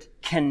Spirit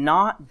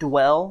cannot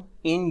dwell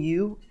in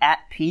you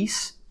at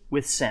peace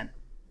with sin.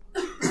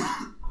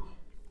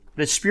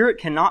 The Spirit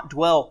cannot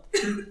dwell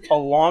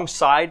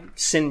alongside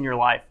sin in your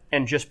life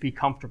and just be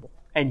comfortable,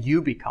 and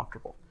you be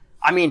comfortable.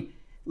 I mean,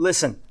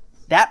 listen,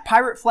 that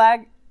pirate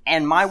flag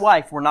and my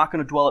wife were not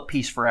going to dwell at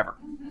peace forever.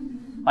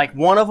 Like,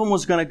 one of them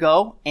was going to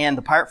go, and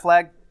the pirate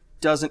flag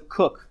doesn't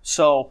cook.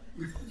 So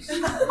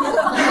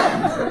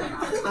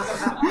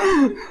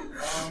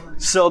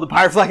the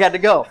pirate flag had to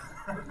go.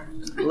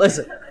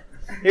 Listen,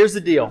 here's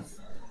the deal.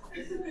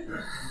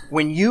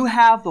 When you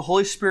have the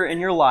Holy Spirit in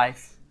your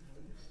life,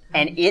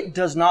 and it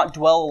does not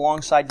dwell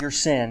alongside your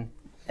sin,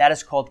 that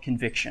is called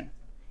conviction.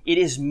 It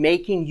is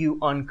making you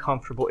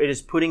uncomfortable. It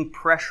is putting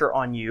pressure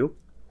on you,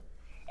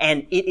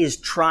 and it is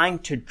trying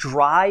to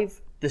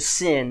drive the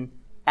sin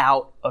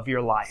out of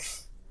your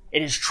life.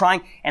 It is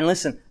trying, and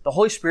listen, the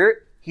Holy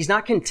Spirit, He's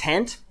not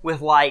content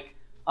with you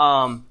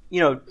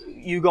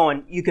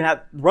going, you can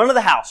have, run to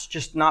the house,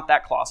 just not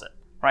that closet,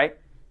 right?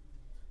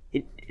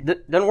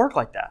 It doesn't work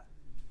like that,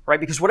 right?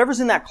 Because whatever's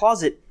in that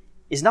closet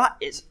is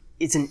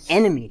it's an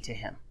enemy to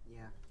Him.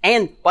 Yeah.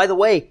 And by the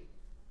way,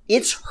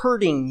 it's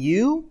hurting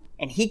you,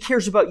 and He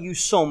cares about you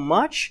so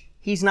much,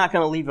 He's not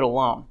going to leave it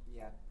alone.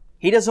 Yeah.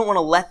 He doesn't want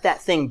to let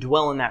that thing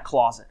dwell in that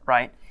closet,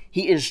 right?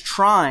 He is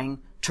trying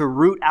to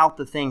root out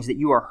the things that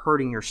you are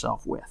hurting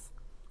yourself with.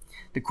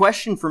 The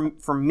question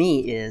for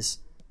me is,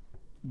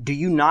 do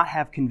you not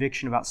have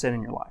conviction about sin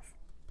in your life?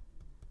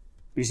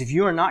 Because if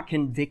you are not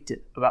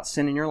convicted about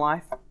sin in your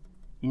life,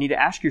 you need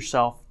to ask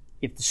yourself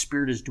if the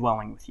Spirit is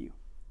dwelling with you.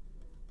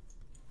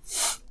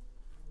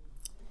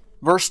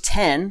 Verse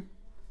 10,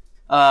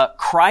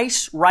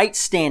 Christ's right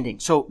standing.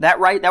 So that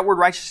word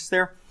righteousness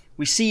there,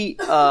 we see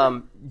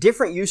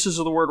different uses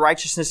of the word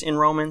righteousness in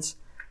Romans.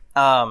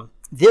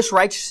 This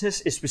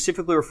righteousness is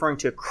specifically referring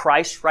to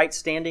Christ's right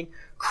standing.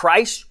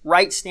 Christ's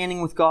right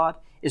standing with God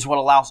is what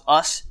allows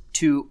us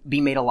to be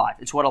made alive.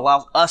 It's what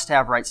allows us to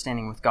have right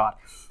standing with God.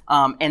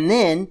 And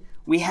then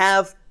we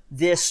have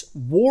this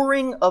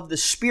warring of the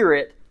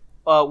Spirit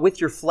with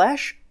your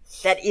flesh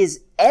that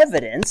is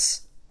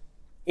evidence.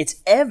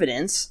 It's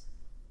evidence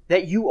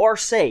that you are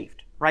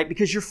saved, right?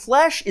 Because your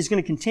flesh is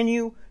going to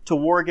continue to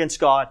war against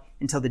God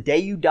until the day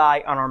you die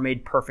and are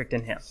made perfect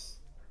in Him,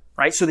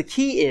 right? So the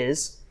key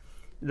is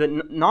the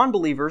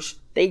non-believers,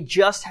 they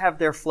just have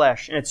their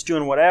flesh and it's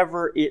doing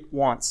whatever it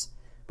wants.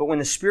 But when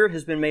the Spirit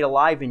has been made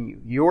alive in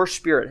you, your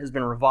spirit has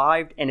been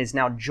revived and is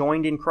now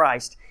joined in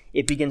Christ,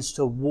 it begins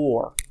to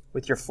war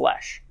with your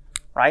flesh,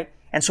 right?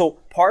 And so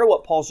part of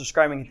what Paul's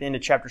describing at the end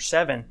of chapter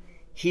 7,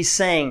 he's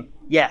saying,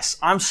 yes,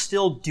 I'm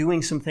still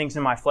doing some things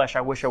in my flesh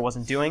I wish I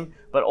wasn't doing,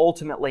 but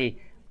ultimately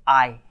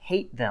I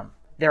hate them.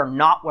 They're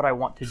not what I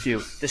want to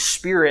do. The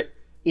Spirit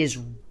is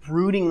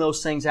rooting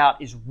those things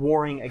out, is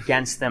warring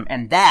against them,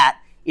 and that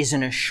is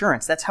an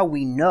assurance. That's how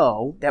we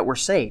know that we're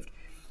saved.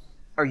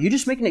 Are you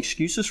just making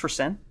excuses for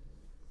sin?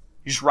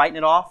 You're just writing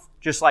it off?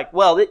 Just like,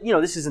 well,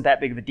 this isn't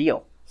that big of a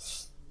deal.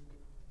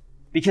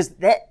 Because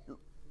that,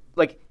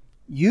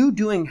 you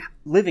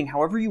living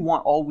however you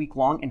want all week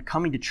long and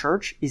coming to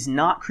church is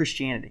not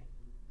Christianity.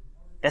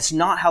 That's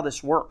not how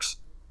this works.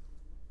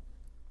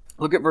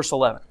 Look at verse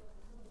 11.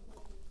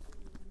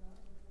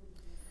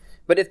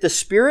 But if the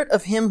Spirit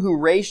of Him who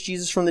raised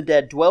Jesus from the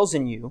dead dwells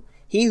in you,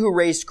 He who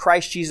raised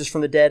Christ Jesus from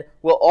the dead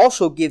will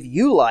also give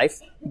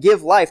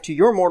life to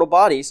your mortal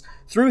bodies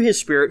through His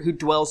Spirit who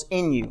dwells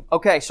in you.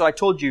 Okay, so I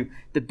told you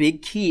the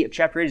big key of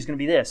chapter 8 is going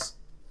to be this.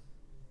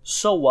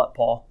 So what,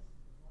 Paul?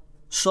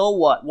 So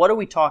what? What are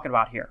we talking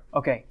about here?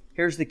 Okay,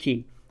 here's the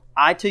key.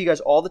 I tell you guys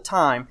all the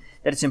time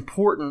that it's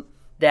important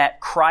that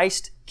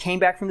Christ came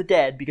back from the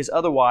dead because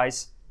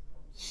otherwise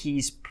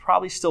He's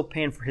probably still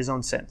paying for His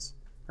own sins,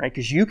 right?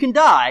 Because you can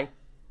die,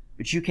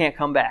 but you can't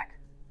come back.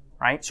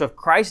 Right? So if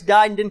Christ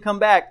died and didn't come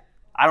back,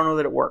 I don't know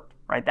that it worked.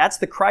 Right? That's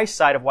the Christ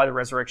side of why the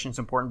resurrection is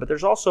important, but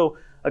there's also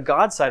a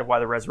God side of why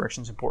the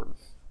resurrection is important.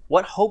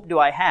 What hope do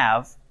I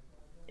have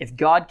if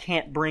God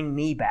can't bring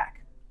me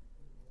back?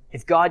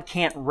 If God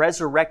can't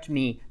resurrect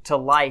me to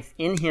life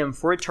in Him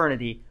for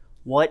eternity,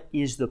 what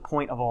is the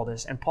point of all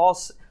this? And Paul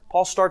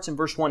starts in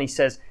verse 1, he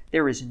says,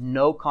 there is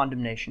no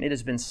condemnation. It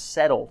has been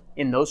settled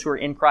in those who are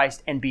in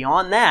Christ. And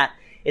beyond that,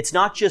 it's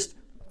not just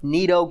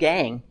neato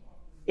gang.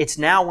 It's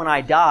now when I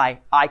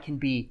die, I can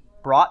be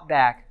brought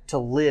back to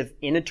live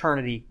in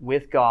eternity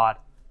with God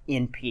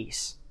in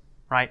peace,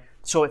 right?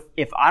 So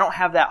if I don't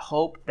have that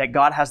hope that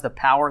God has the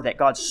power, that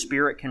God's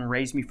Spirit can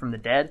raise me from the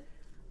dead,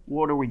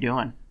 what are we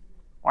doing?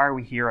 Why are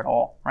we here at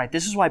all, right?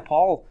 This is why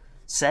Paul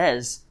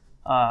says,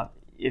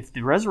 if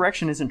the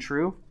resurrection isn't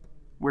true,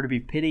 we're to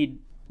be pitied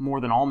more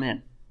than all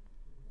men.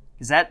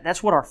 Because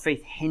that's what our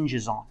faith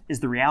hinges on, is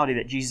the reality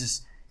that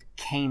Jesus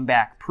came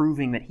back,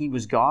 proving that He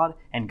was God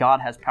and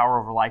God has power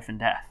over life and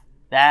death.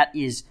 That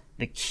is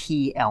the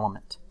key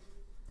element.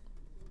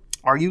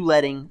 Are you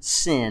letting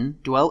sin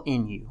dwell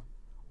in you,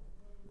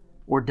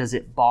 or does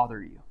it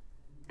bother you?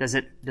 Does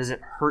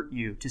it hurt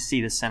you to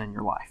see the sin in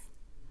your life?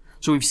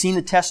 So we've seen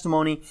the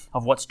testimony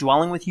of what's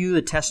dwelling with you,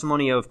 the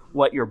testimony of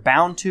what you're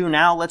bound to.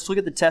 Now let's look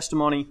at the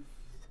testimony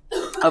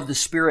of the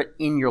Spirit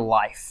in your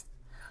life.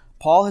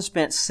 Paul has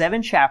spent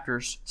 7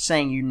 chapters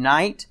saying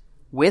unite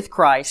with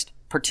Christ,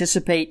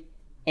 participate.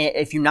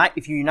 If you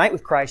unite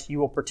with Christ, you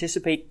will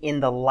participate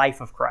in the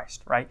life of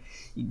Christ, right?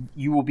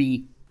 You will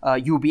be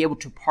able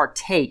to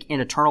partake in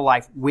eternal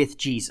life with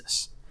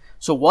Jesus.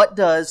 So what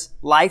does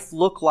life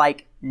look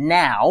like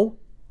now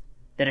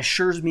that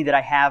assures me that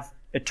I have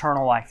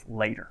eternal life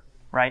later,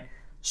 right?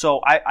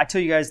 So I tell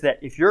you guys that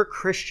if you're a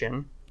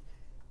Christian,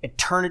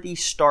 eternity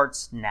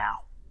starts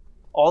now.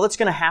 All that's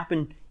going to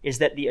happen is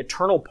that the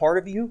eternal part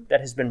of you that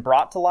has been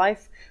brought to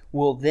life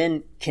will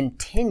then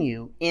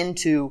continue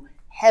into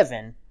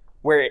heaven,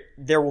 where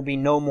there will be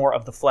no more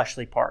of the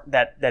fleshly part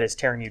that is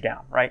tearing you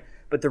down, right?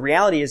 But the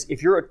reality is,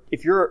 if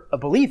you're a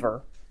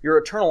believer, your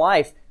eternal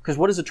life, because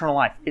what is eternal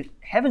life?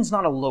 Heaven's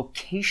not a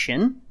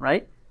location,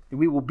 right?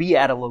 We will be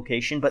at a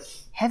location, but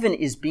heaven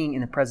is being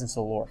in the presence of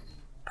the Lord.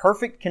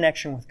 Perfect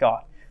connection with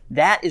God.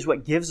 That is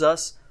what gives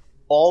us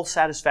all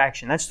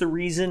satisfaction. That's the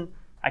reason,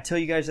 I tell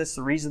you guys, that's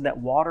the reason that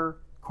water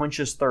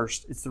quenches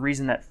thirst. It's the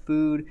reason that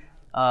food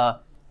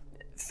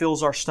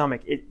fills our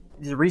stomach.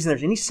 The reason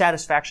there's any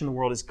satisfaction in the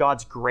world is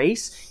God's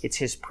grace. It's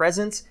His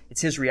presence.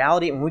 It's His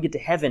reality. And when we get to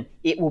heaven,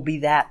 it will be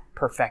that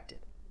perfected.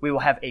 We will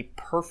have a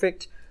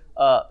perfect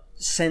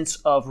sense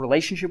of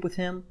relationship with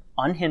Him,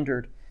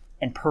 unhindered,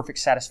 and perfect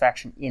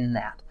satisfaction in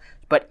that.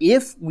 But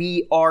if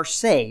we are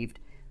saved,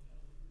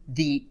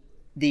 the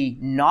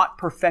not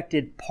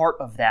perfected part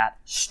of that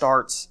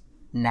starts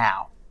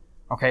now.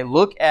 Okay,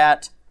 look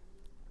at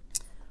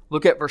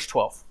verse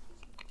 12.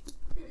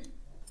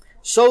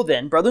 So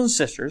then, brothers and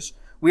sisters,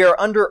 we are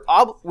under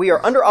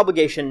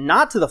obligation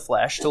not to the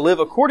flesh, to live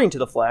according to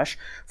the flesh.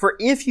 For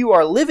if you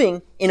are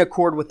living in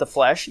accord with the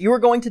flesh, you are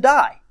going to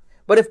die.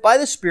 But if by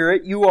the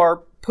Spirit you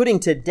are putting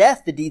to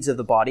death the deeds of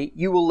the body,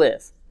 you will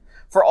live.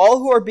 For all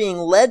who are being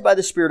led by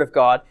the Spirit of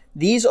God,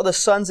 these are the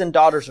sons and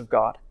daughters of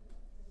God.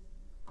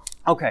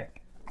 Okay,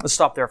 let's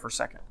stop there for a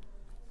second.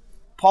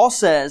 Paul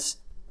says,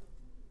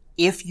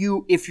 if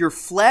your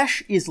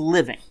flesh is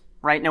living,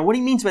 right? Now what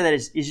he means by that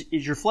is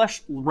your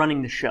flesh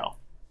running the show,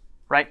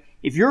 right?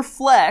 If your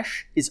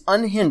flesh is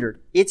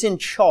unhindered, it's in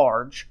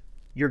charge,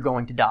 you're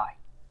going to die.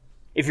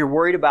 If you're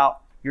worried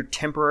about your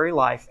temporary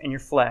life and your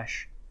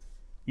flesh,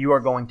 you are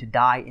going to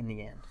die in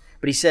the end.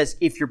 But he says,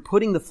 if you're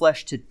putting the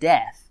flesh to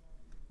death,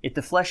 if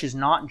the flesh is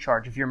not in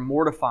charge, if you're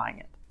mortifying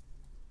it,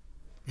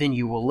 then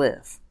you will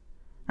live.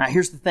 Now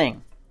here's the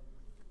thing.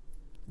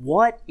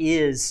 What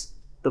is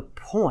the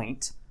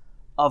point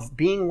of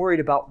being worried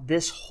about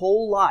this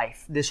whole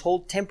life, this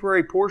whole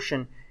temporary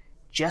portion,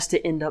 just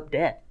to end up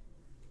dead?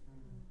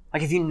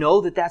 Like if you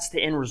know that that's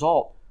the end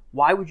result,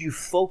 why would you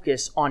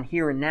focus on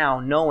here and now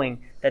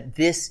knowing that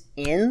this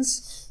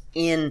ends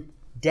in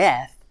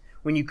death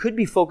when you could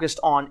be focused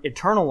on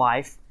eternal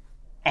life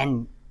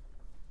and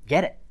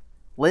get it,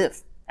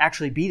 live,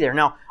 actually be there?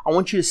 Now, I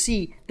want you to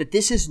see that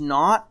this is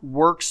not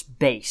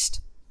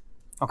works-based,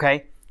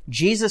 okay?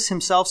 Jesus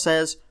himself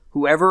says,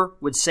 whoever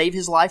would save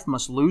his life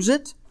must lose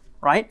it,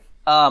 right?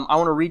 I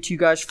want to read to you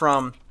guys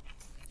from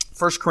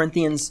 1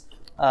 Corinthians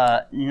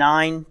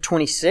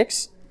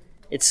 9:26.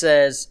 It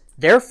says,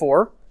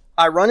 therefore,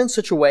 I run in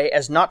such a way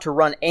as not to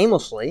run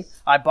aimlessly.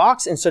 I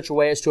box in such a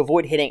way as to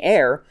avoid hitting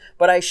air,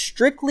 but I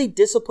strictly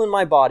discipline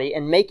my body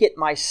and make it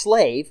my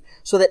slave,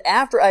 so that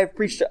after I have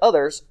preached to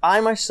others, I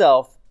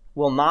myself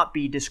will not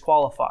be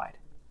disqualified.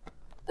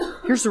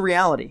 Here's the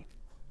reality.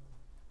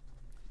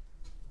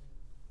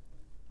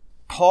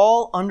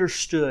 Paul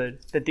understood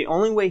that the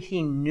only way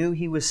he knew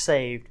he was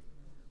saved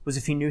was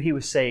if he knew he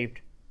was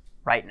saved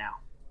right now.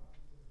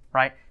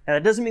 Right? Now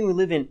that doesn't mean we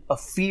live in a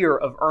fear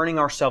of earning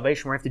our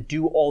salvation where we have to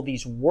do all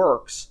these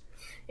works.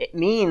 It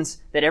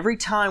means that every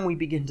time we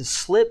begin to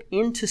slip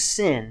into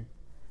sin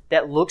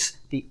that looks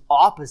the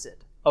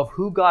opposite of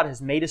who God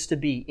has made us to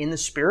be in the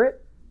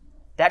Spirit,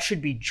 that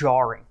should be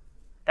jarring.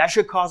 That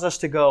should cause us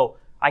to go,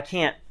 I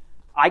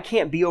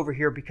can't be over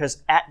here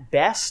because at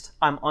best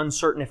I'm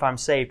uncertain if I'm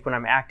saved when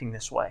I'm acting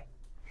this way.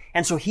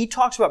 And so he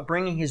talks about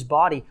bringing his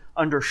body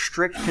under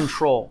strict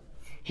control.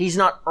 He's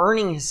not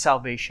earning his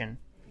salvation.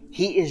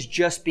 He is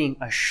just being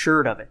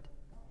assured of it.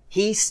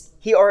 He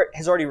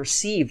has already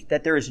received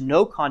that there is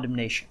no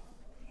condemnation.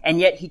 And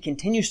yet he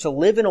continues to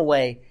live in a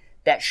way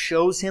that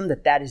shows him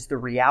that that is the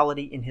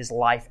reality in his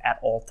life at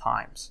all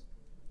times.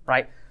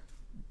 Right?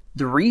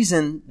 The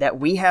reason that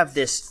we have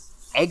this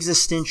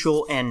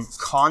existential and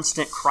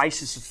constant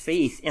crisis of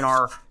faith in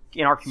our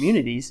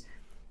communities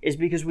is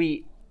because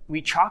we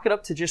chalk it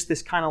up to just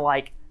this kind of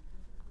like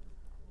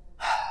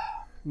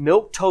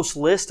milquetoast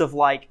list of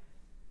like,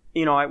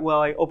 you know,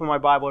 I open my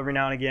Bible every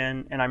now and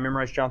again and I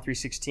memorize John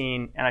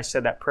 3:16 and I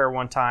said that prayer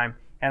one time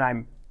and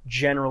I'm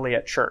generally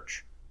at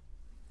church.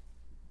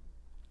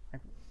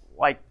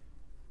 Like,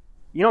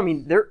 you know what I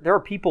mean? There are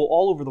people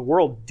all over the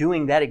world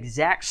doing that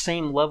exact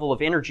same level of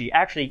energy.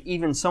 Actually,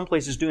 even some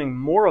places doing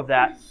more of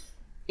that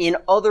in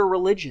other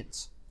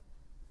religions.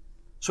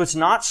 So it's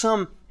not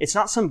some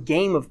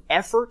game of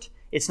effort.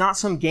 It's not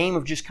some game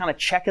of just kind of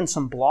checking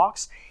some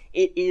blocks.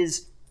 It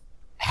is,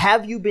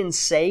 have you been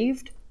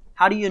saved?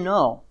 How do you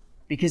know?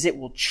 Because it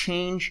will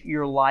change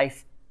your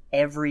life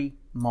every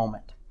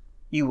moment.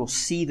 You will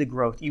see the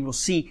growth. You will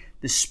see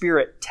the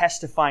Spirit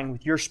testifying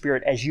with your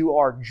spirit as you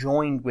are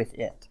joined with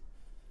it.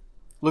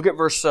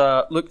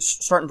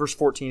 Start in verse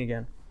 14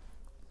 again.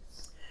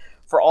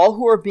 For all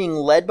who are being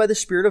led by the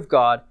Spirit of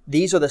God,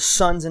 these are the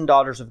sons and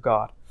daughters of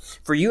God.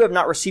 For you have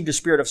not received a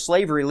spirit of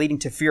slavery leading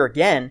to fear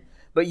again,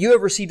 but you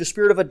have received a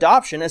spirit of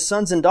adoption as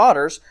sons and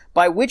daughters,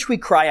 by which we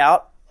cry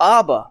out,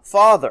 Abba,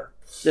 Father.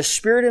 The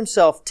Spirit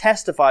himself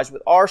testifies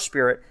with our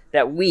spirit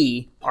that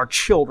we are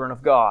children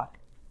of God.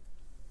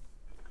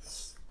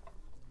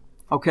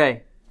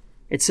 Okay,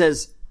 it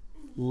says,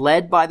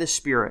 led by the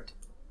Spirit.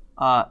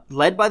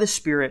 Led by the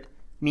Spirit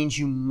means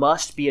you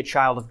must be a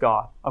child of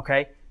God,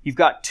 okay? You've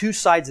got two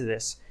sides of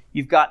this.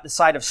 You've got the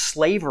side of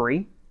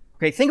slavery.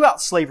 Okay, think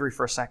about slavery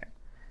for a second.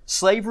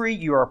 Slavery,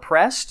 you're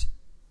oppressed,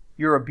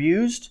 you're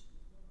abused,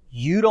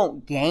 you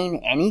don't gain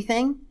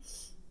anything,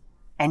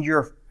 and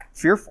you're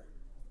fearful.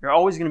 You're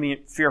always going to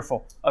be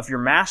fearful of your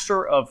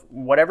master, of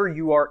whatever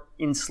you are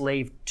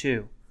enslaved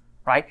to,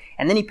 right?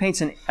 And then he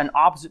paints an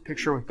opposite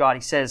picture with God.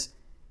 He says,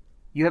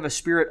 you have a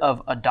spirit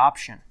of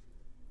adoption.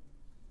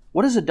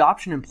 What does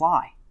adoption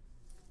imply?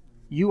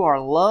 You are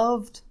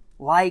loved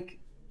like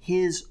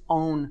his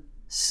own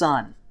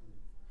son.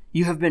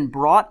 You have been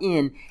brought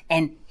in,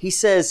 and he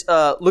says,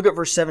 look at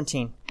verse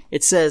 17.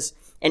 It says,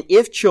 and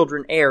if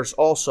children, heirs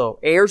also,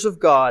 heirs of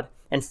God,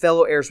 and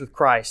fellow heirs with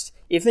Christ,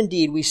 if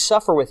indeed we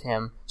suffer with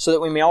him, so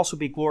that we may also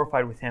be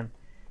glorified with him.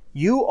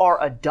 You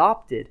are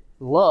adopted,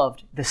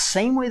 loved, the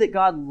same way that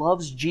God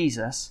loves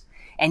Jesus,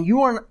 and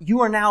you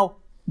are now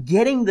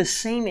getting the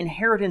same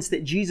inheritance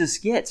that Jesus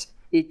gets,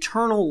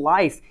 eternal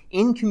life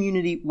in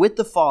community with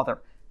the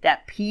Father,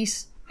 that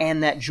peace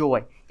and that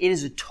joy. It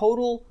is a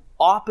total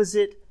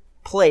opposite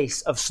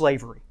place of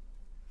slavery.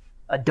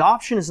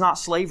 Adoption is not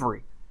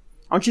slavery.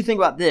 I want you to think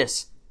about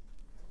this.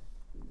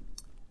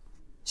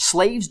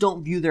 Slaves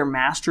don't view their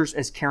masters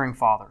as caring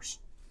fathers,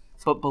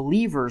 but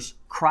believers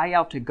cry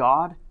out to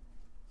God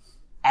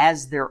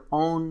as their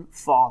own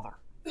Father.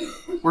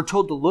 We're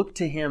told to look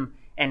to Him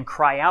and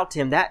cry out to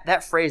Him.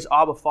 That phrase,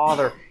 Abba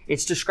Father,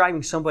 it's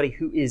describing somebody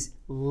who is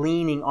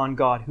leaning on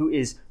God, who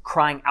is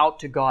crying out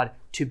to God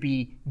to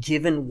be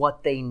given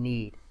what they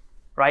need,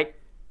 right?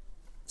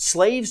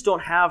 Slaves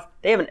don't have,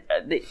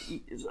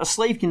 a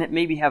slave can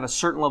maybe have a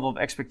certain level of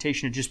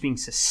expectation of just being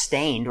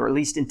sustained, or at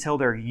least until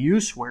their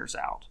use wears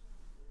out.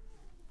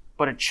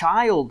 But a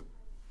child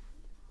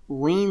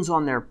leans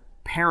on their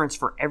parents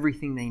for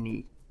everything they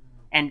need.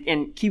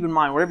 And keep in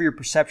mind, whatever your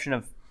perception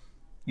of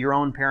your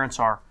own parents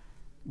are,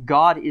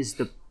 God is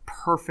the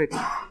perfect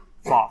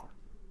Father.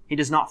 He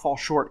does not fall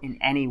short in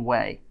any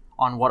way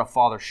on what a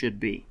father should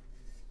be.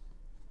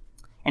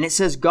 And it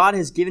says God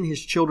has given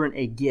His children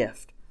a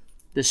gift,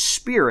 the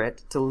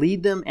Spirit, to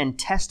lead them and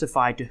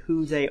testify to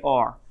who they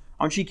are.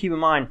 I want you to keep in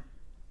mind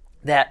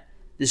that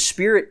the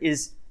Spirit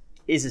is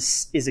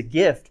a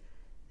gift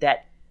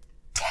that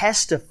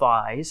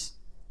testifies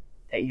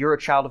that you're a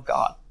child of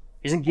God.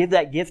 He doesn't give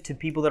that gift to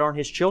people that aren't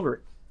His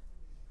children.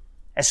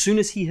 As soon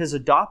as He has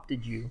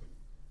adopted you,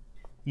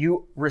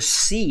 you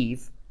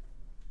receive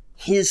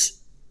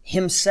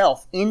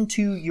Himself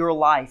into your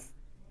life,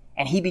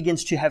 and He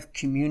begins to have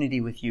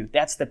community with you.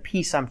 That's the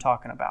peace I'm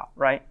talking about,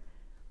 right?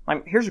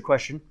 Here's a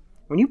question.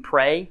 When you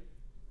pray,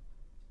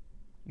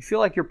 you feel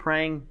like you're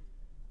praying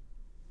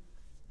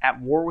at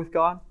war with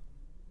God?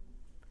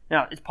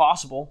 Now, it's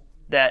possible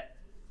that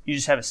you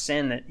just have a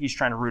sin that He's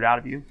trying to root out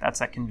of you. That's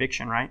that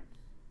conviction, right?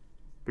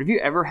 But have you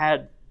ever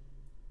had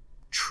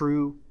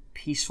true,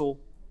 peaceful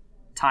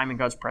time in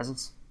God's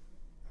presence?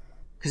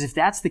 Because if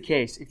that's the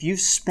case, if you've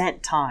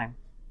spent time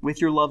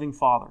with your loving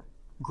Father,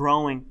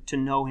 growing to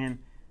know Him,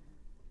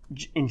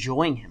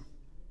 enjoying Him,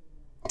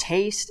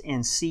 taste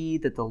and see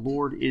that the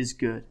Lord is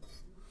good.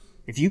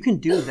 If you can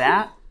do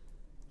that,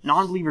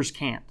 non-believers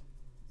can't.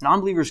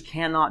 Non-believers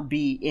cannot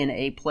be in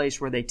a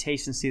place where they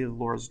taste and see that the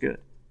Lord is good.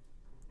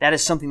 That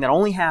is something that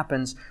only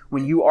happens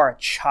when you are a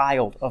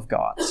child of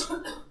God's.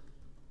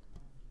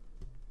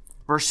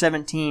 Verse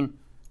 17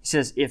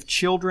 says, if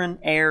children,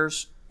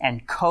 heirs,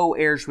 and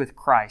co-heirs with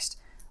Christ.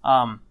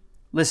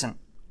 Listen,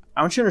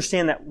 I want you to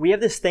understand that we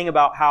have this thing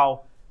about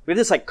how, we have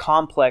this like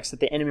complex that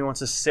the enemy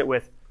wants us to sit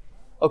with.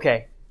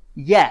 Okay,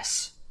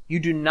 yes, you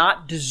do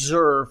not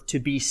deserve to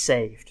be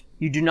saved.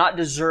 You do not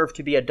deserve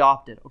to be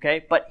adopted,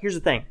 okay? But here's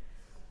the thing.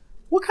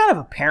 What kind of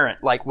a parent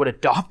would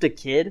adopt a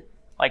kid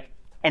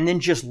and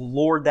then just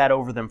lord that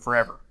over them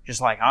forever?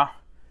 Just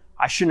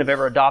I shouldn't have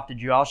ever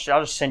adopted you. I'll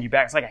just send you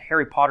back. It's like a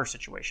Harry Potter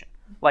situation.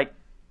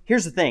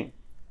 Here's the thing.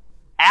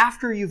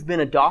 After you've been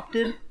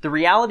adopted, the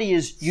reality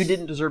is you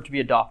didn't deserve to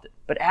be adopted.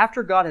 But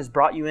after God has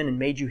brought you in and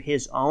made you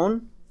His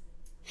own,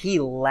 He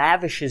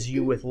lavishes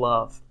you with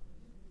love.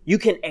 You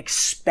can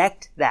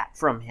expect that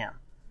from Him.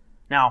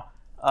 Now,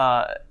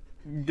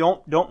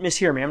 don't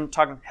mishear me. I'm not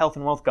talking health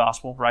and wealth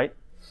gospel, right?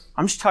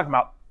 I'm just talking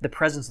about the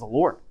presence of the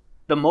Lord.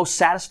 The most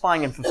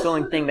satisfying and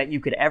fulfilling thing that you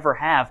could ever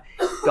have,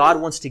 God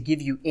wants to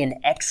give you in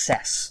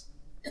excess.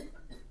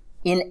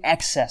 In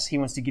excess, He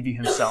wants to give you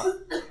Himself.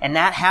 And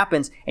that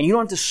happens, and you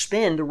don't have to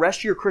spend the rest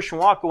of your Christian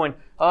walk going,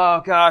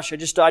 oh gosh,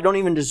 I don't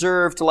even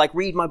deserve to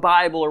read my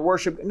Bible or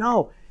worship.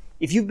 No.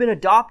 If you've been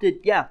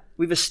adopted, yeah,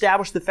 we've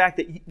established the fact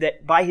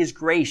that by His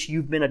grace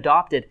you've been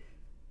adopted.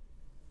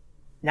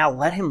 Now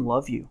let Him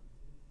love you.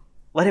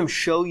 Let Him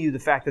show you the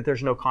fact that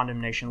there's no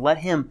condemnation. Let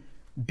Him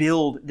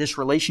build this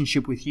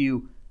relationship with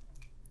you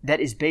that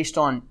is based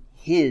on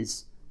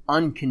His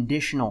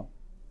unconditional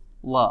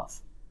love.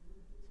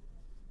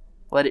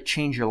 Let it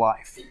change your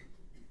life.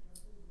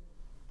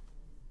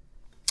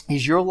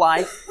 Is your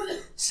life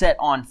set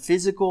on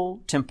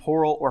physical,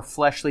 temporal, or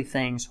fleshly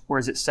things, or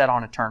is it set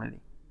on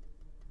eternity?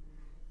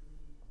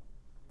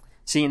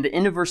 See, in the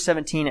end of verse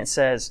 17, it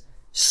says,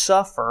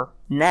 suffer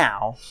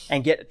now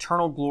and get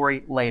eternal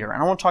glory later.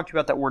 And I want to talk to you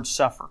about that word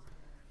suffer.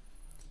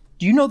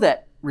 Do you know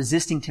that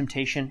resisting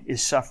temptation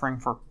is suffering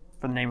for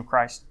the name of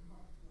Christ?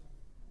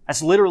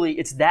 That's literally,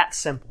 it's that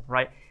simple,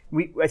 right?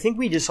 I think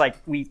we just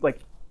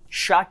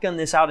shotgun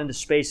this out into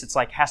space. It's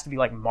has to be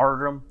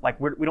martyrdom.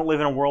 We don't live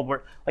in a world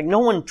where, no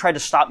one tried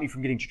to stop me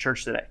from getting to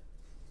church today.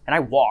 And I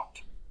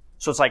walked.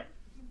 So it's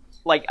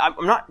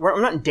I'm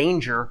not in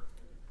danger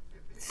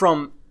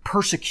from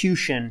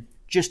persecution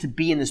just to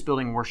be in this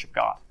building and worship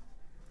God.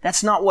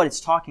 That's not what it's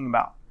talking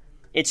about.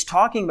 It's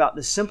talking about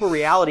the simple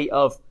reality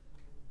of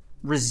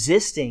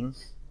resisting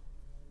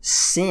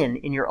sin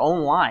in your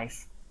own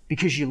life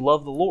because you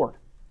love the Lord.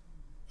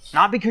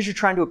 Not because you're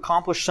trying to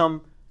accomplish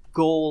some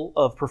goal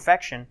of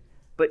perfection,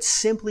 but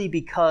simply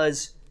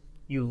because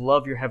you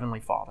love your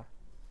Heavenly Father.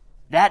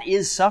 That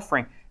is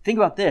suffering. Think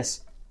about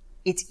this.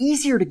 It's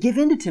easier to give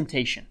in to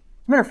temptation.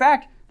 As a matter of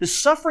fact, the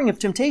suffering of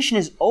temptation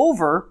is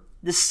over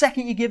the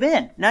second you give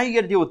in. Now you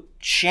got to deal with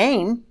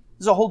shame.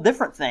 This is a whole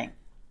different thing,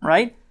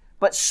 right?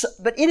 But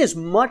it is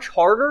much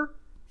harder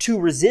to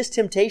resist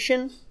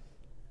temptation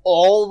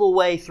all the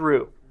way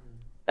through.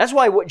 That's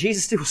why what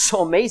Jesus did was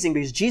so amazing,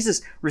 because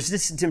Jesus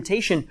resisted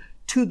temptation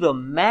to the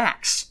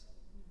max.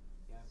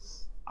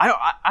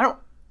 I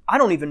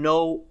don't even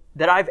know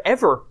that I've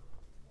ever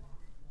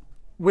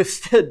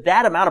withstood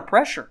that amount of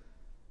pressure.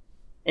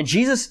 And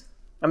Jesus,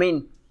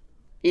 in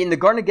the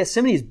Garden of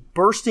Gethsemane, he's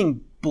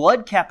bursting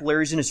blood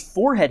capillaries in his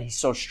forehead. He's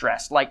so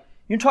stressed. Like,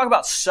 you talk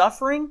about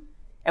suffering,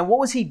 and what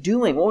was he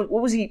doing? What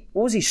was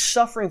he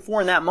suffering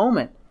for in that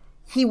moment?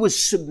 He was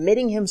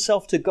submitting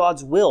himself to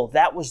God's will.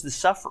 That was the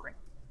suffering.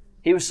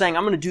 He was saying,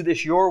 I'm going to do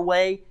this your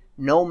way,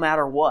 no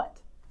matter what.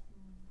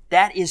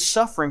 That is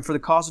suffering for the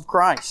cause of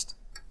Christ.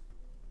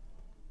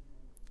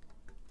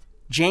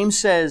 James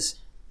says,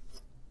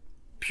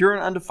 pure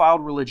and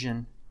undefiled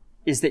religion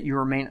is that you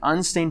remain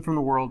unstained from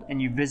the world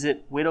and you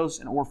visit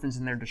widows and orphans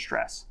in their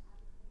distress.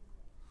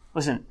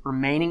 Listen,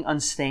 remaining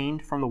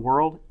unstained from the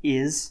world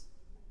is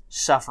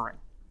suffering.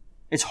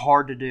 It's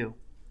hard to do.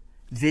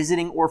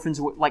 Visiting orphans,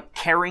 like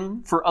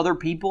caring for other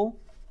people.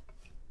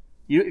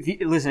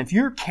 If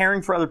you're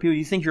caring for other people,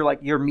 you think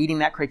you're meeting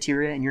that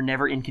criteria and you're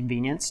never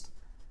inconvenienced,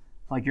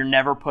 like you're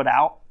never put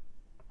out.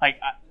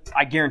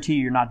 I guarantee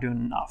you're not doing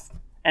enough.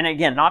 And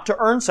again, not to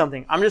earn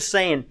something. I'm just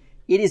saying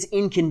it is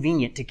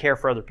inconvenient to care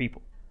for other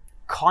people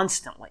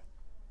constantly.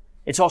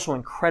 It's also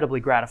incredibly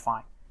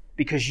gratifying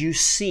because you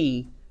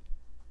see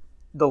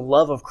the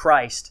love of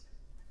Christ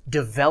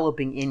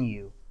developing in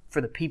you for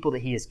the people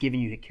that He has given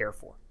you to care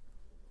for.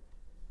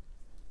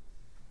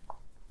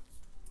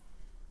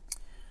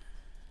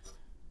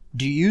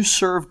 Do you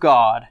serve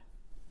God,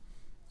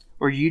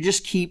 or do you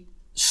just keep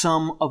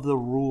some of the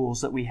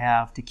rules that we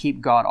have to keep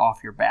God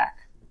off your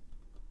back?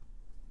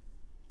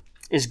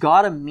 Is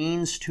God a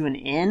means to an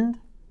end,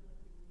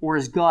 or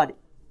is God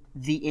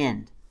the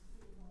end?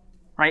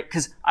 Right?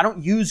 Because I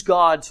don't use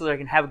God so that I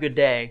can have a good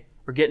day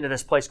or get into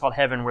this place called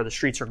heaven where the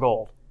streets are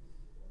gold.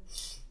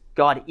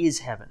 God is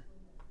heaven.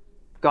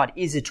 God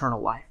is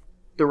eternal life.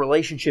 The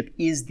relationship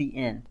is the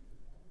end.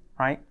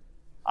 Right?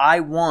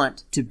 I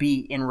want to be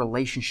in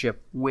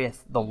relationship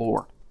with the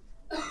Lord.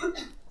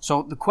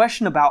 So the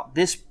question about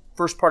this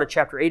first part of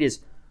chapter 8 is,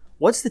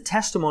 what's the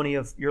testimony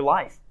of your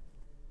life?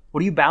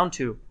 What are you bound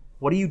to?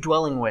 What are you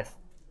dwelling with?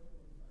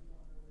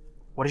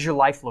 What does your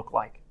life look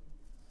like?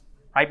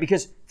 Right?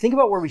 Because think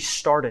about where we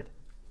started.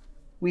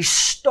 We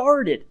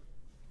started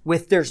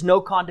with there's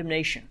no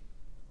condemnation.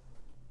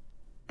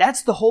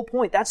 That's the whole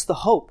point. That's the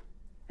hope.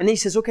 And then he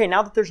says, okay,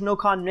 now that there's no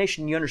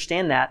condemnation, you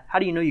understand that. How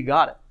do you know you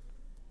got it?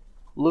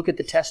 Look at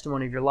the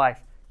testimony of your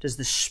life. Does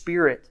the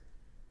Spirit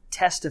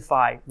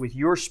testify with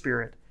your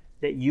spirit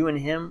that you and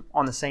Him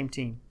on the same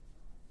team?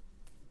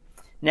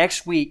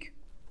 Next week,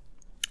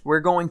 we're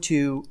going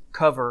to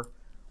cover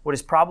what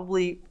is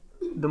probably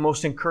the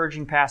most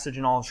encouraging passage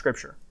in all of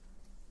Scripture.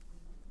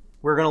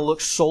 We're going to look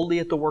solely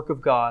at the work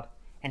of God,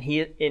 and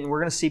we're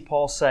going to see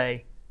Paul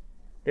say,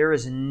 there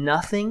is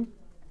nothing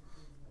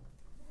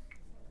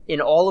in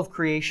all of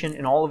creation,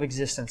 in all of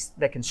existence,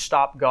 that can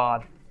stop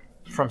God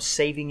from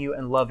saving you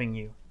and loving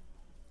you.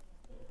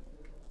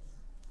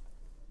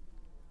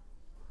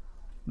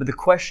 But the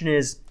question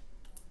is,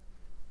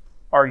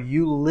 are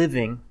you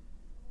living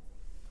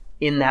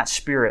in that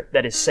Spirit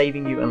that is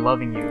saving you and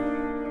loving you?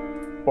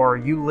 Or are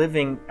you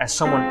living as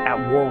someone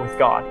at war with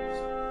God?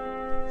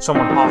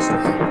 Someone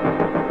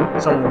hostile,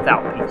 someone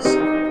without peace?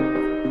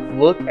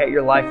 Look at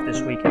your life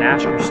this week and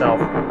ask yourself,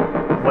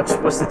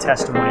 what's the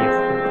testimony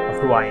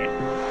of who I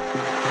am?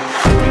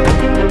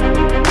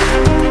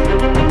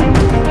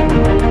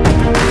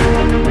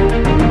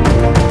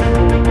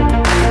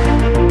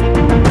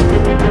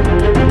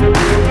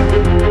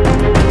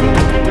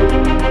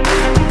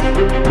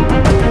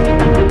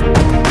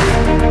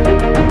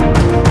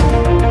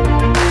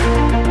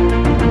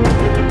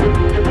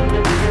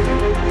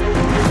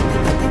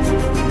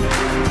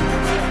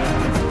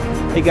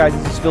 Hey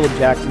guys, this is Philip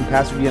Jackson,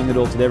 pastor of young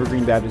adults at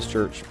Evergreen Baptist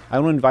Church. I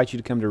want to invite you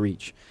to come to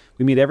Reach.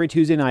 We meet every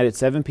Tuesday night at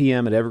 7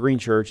 p.m. at Evergreen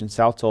Church in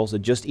South Tulsa,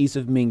 just east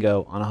of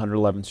Mingo on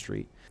 111th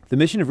Street. The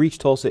mission of Reach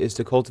Tulsa is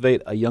to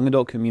cultivate a young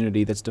adult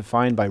community that's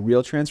defined by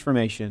real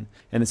transformation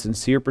and the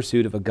sincere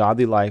pursuit of a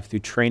godly life through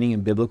training in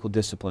biblical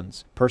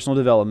disciplines, personal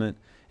development,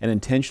 and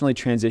intentionally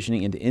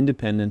transitioning into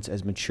independence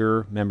as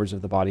mature members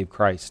of the body of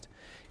Christ.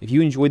 If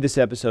you enjoyed this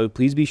episode,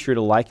 please be sure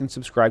to like and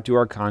subscribe to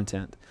our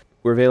content.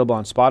 We're available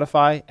on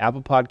Spotify,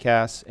 Apple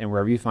Podcasts, and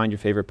wherever you find your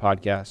favorite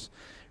podcasts.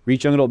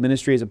 Reach Young Adult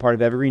Ministry is a part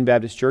of Evergreen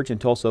Baptist Church in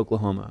Tulsa,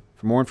 Oklahoma.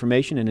 For more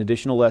information and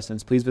additional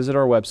lessons, please visit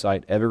our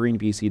website,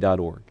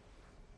 evergreenbc.org.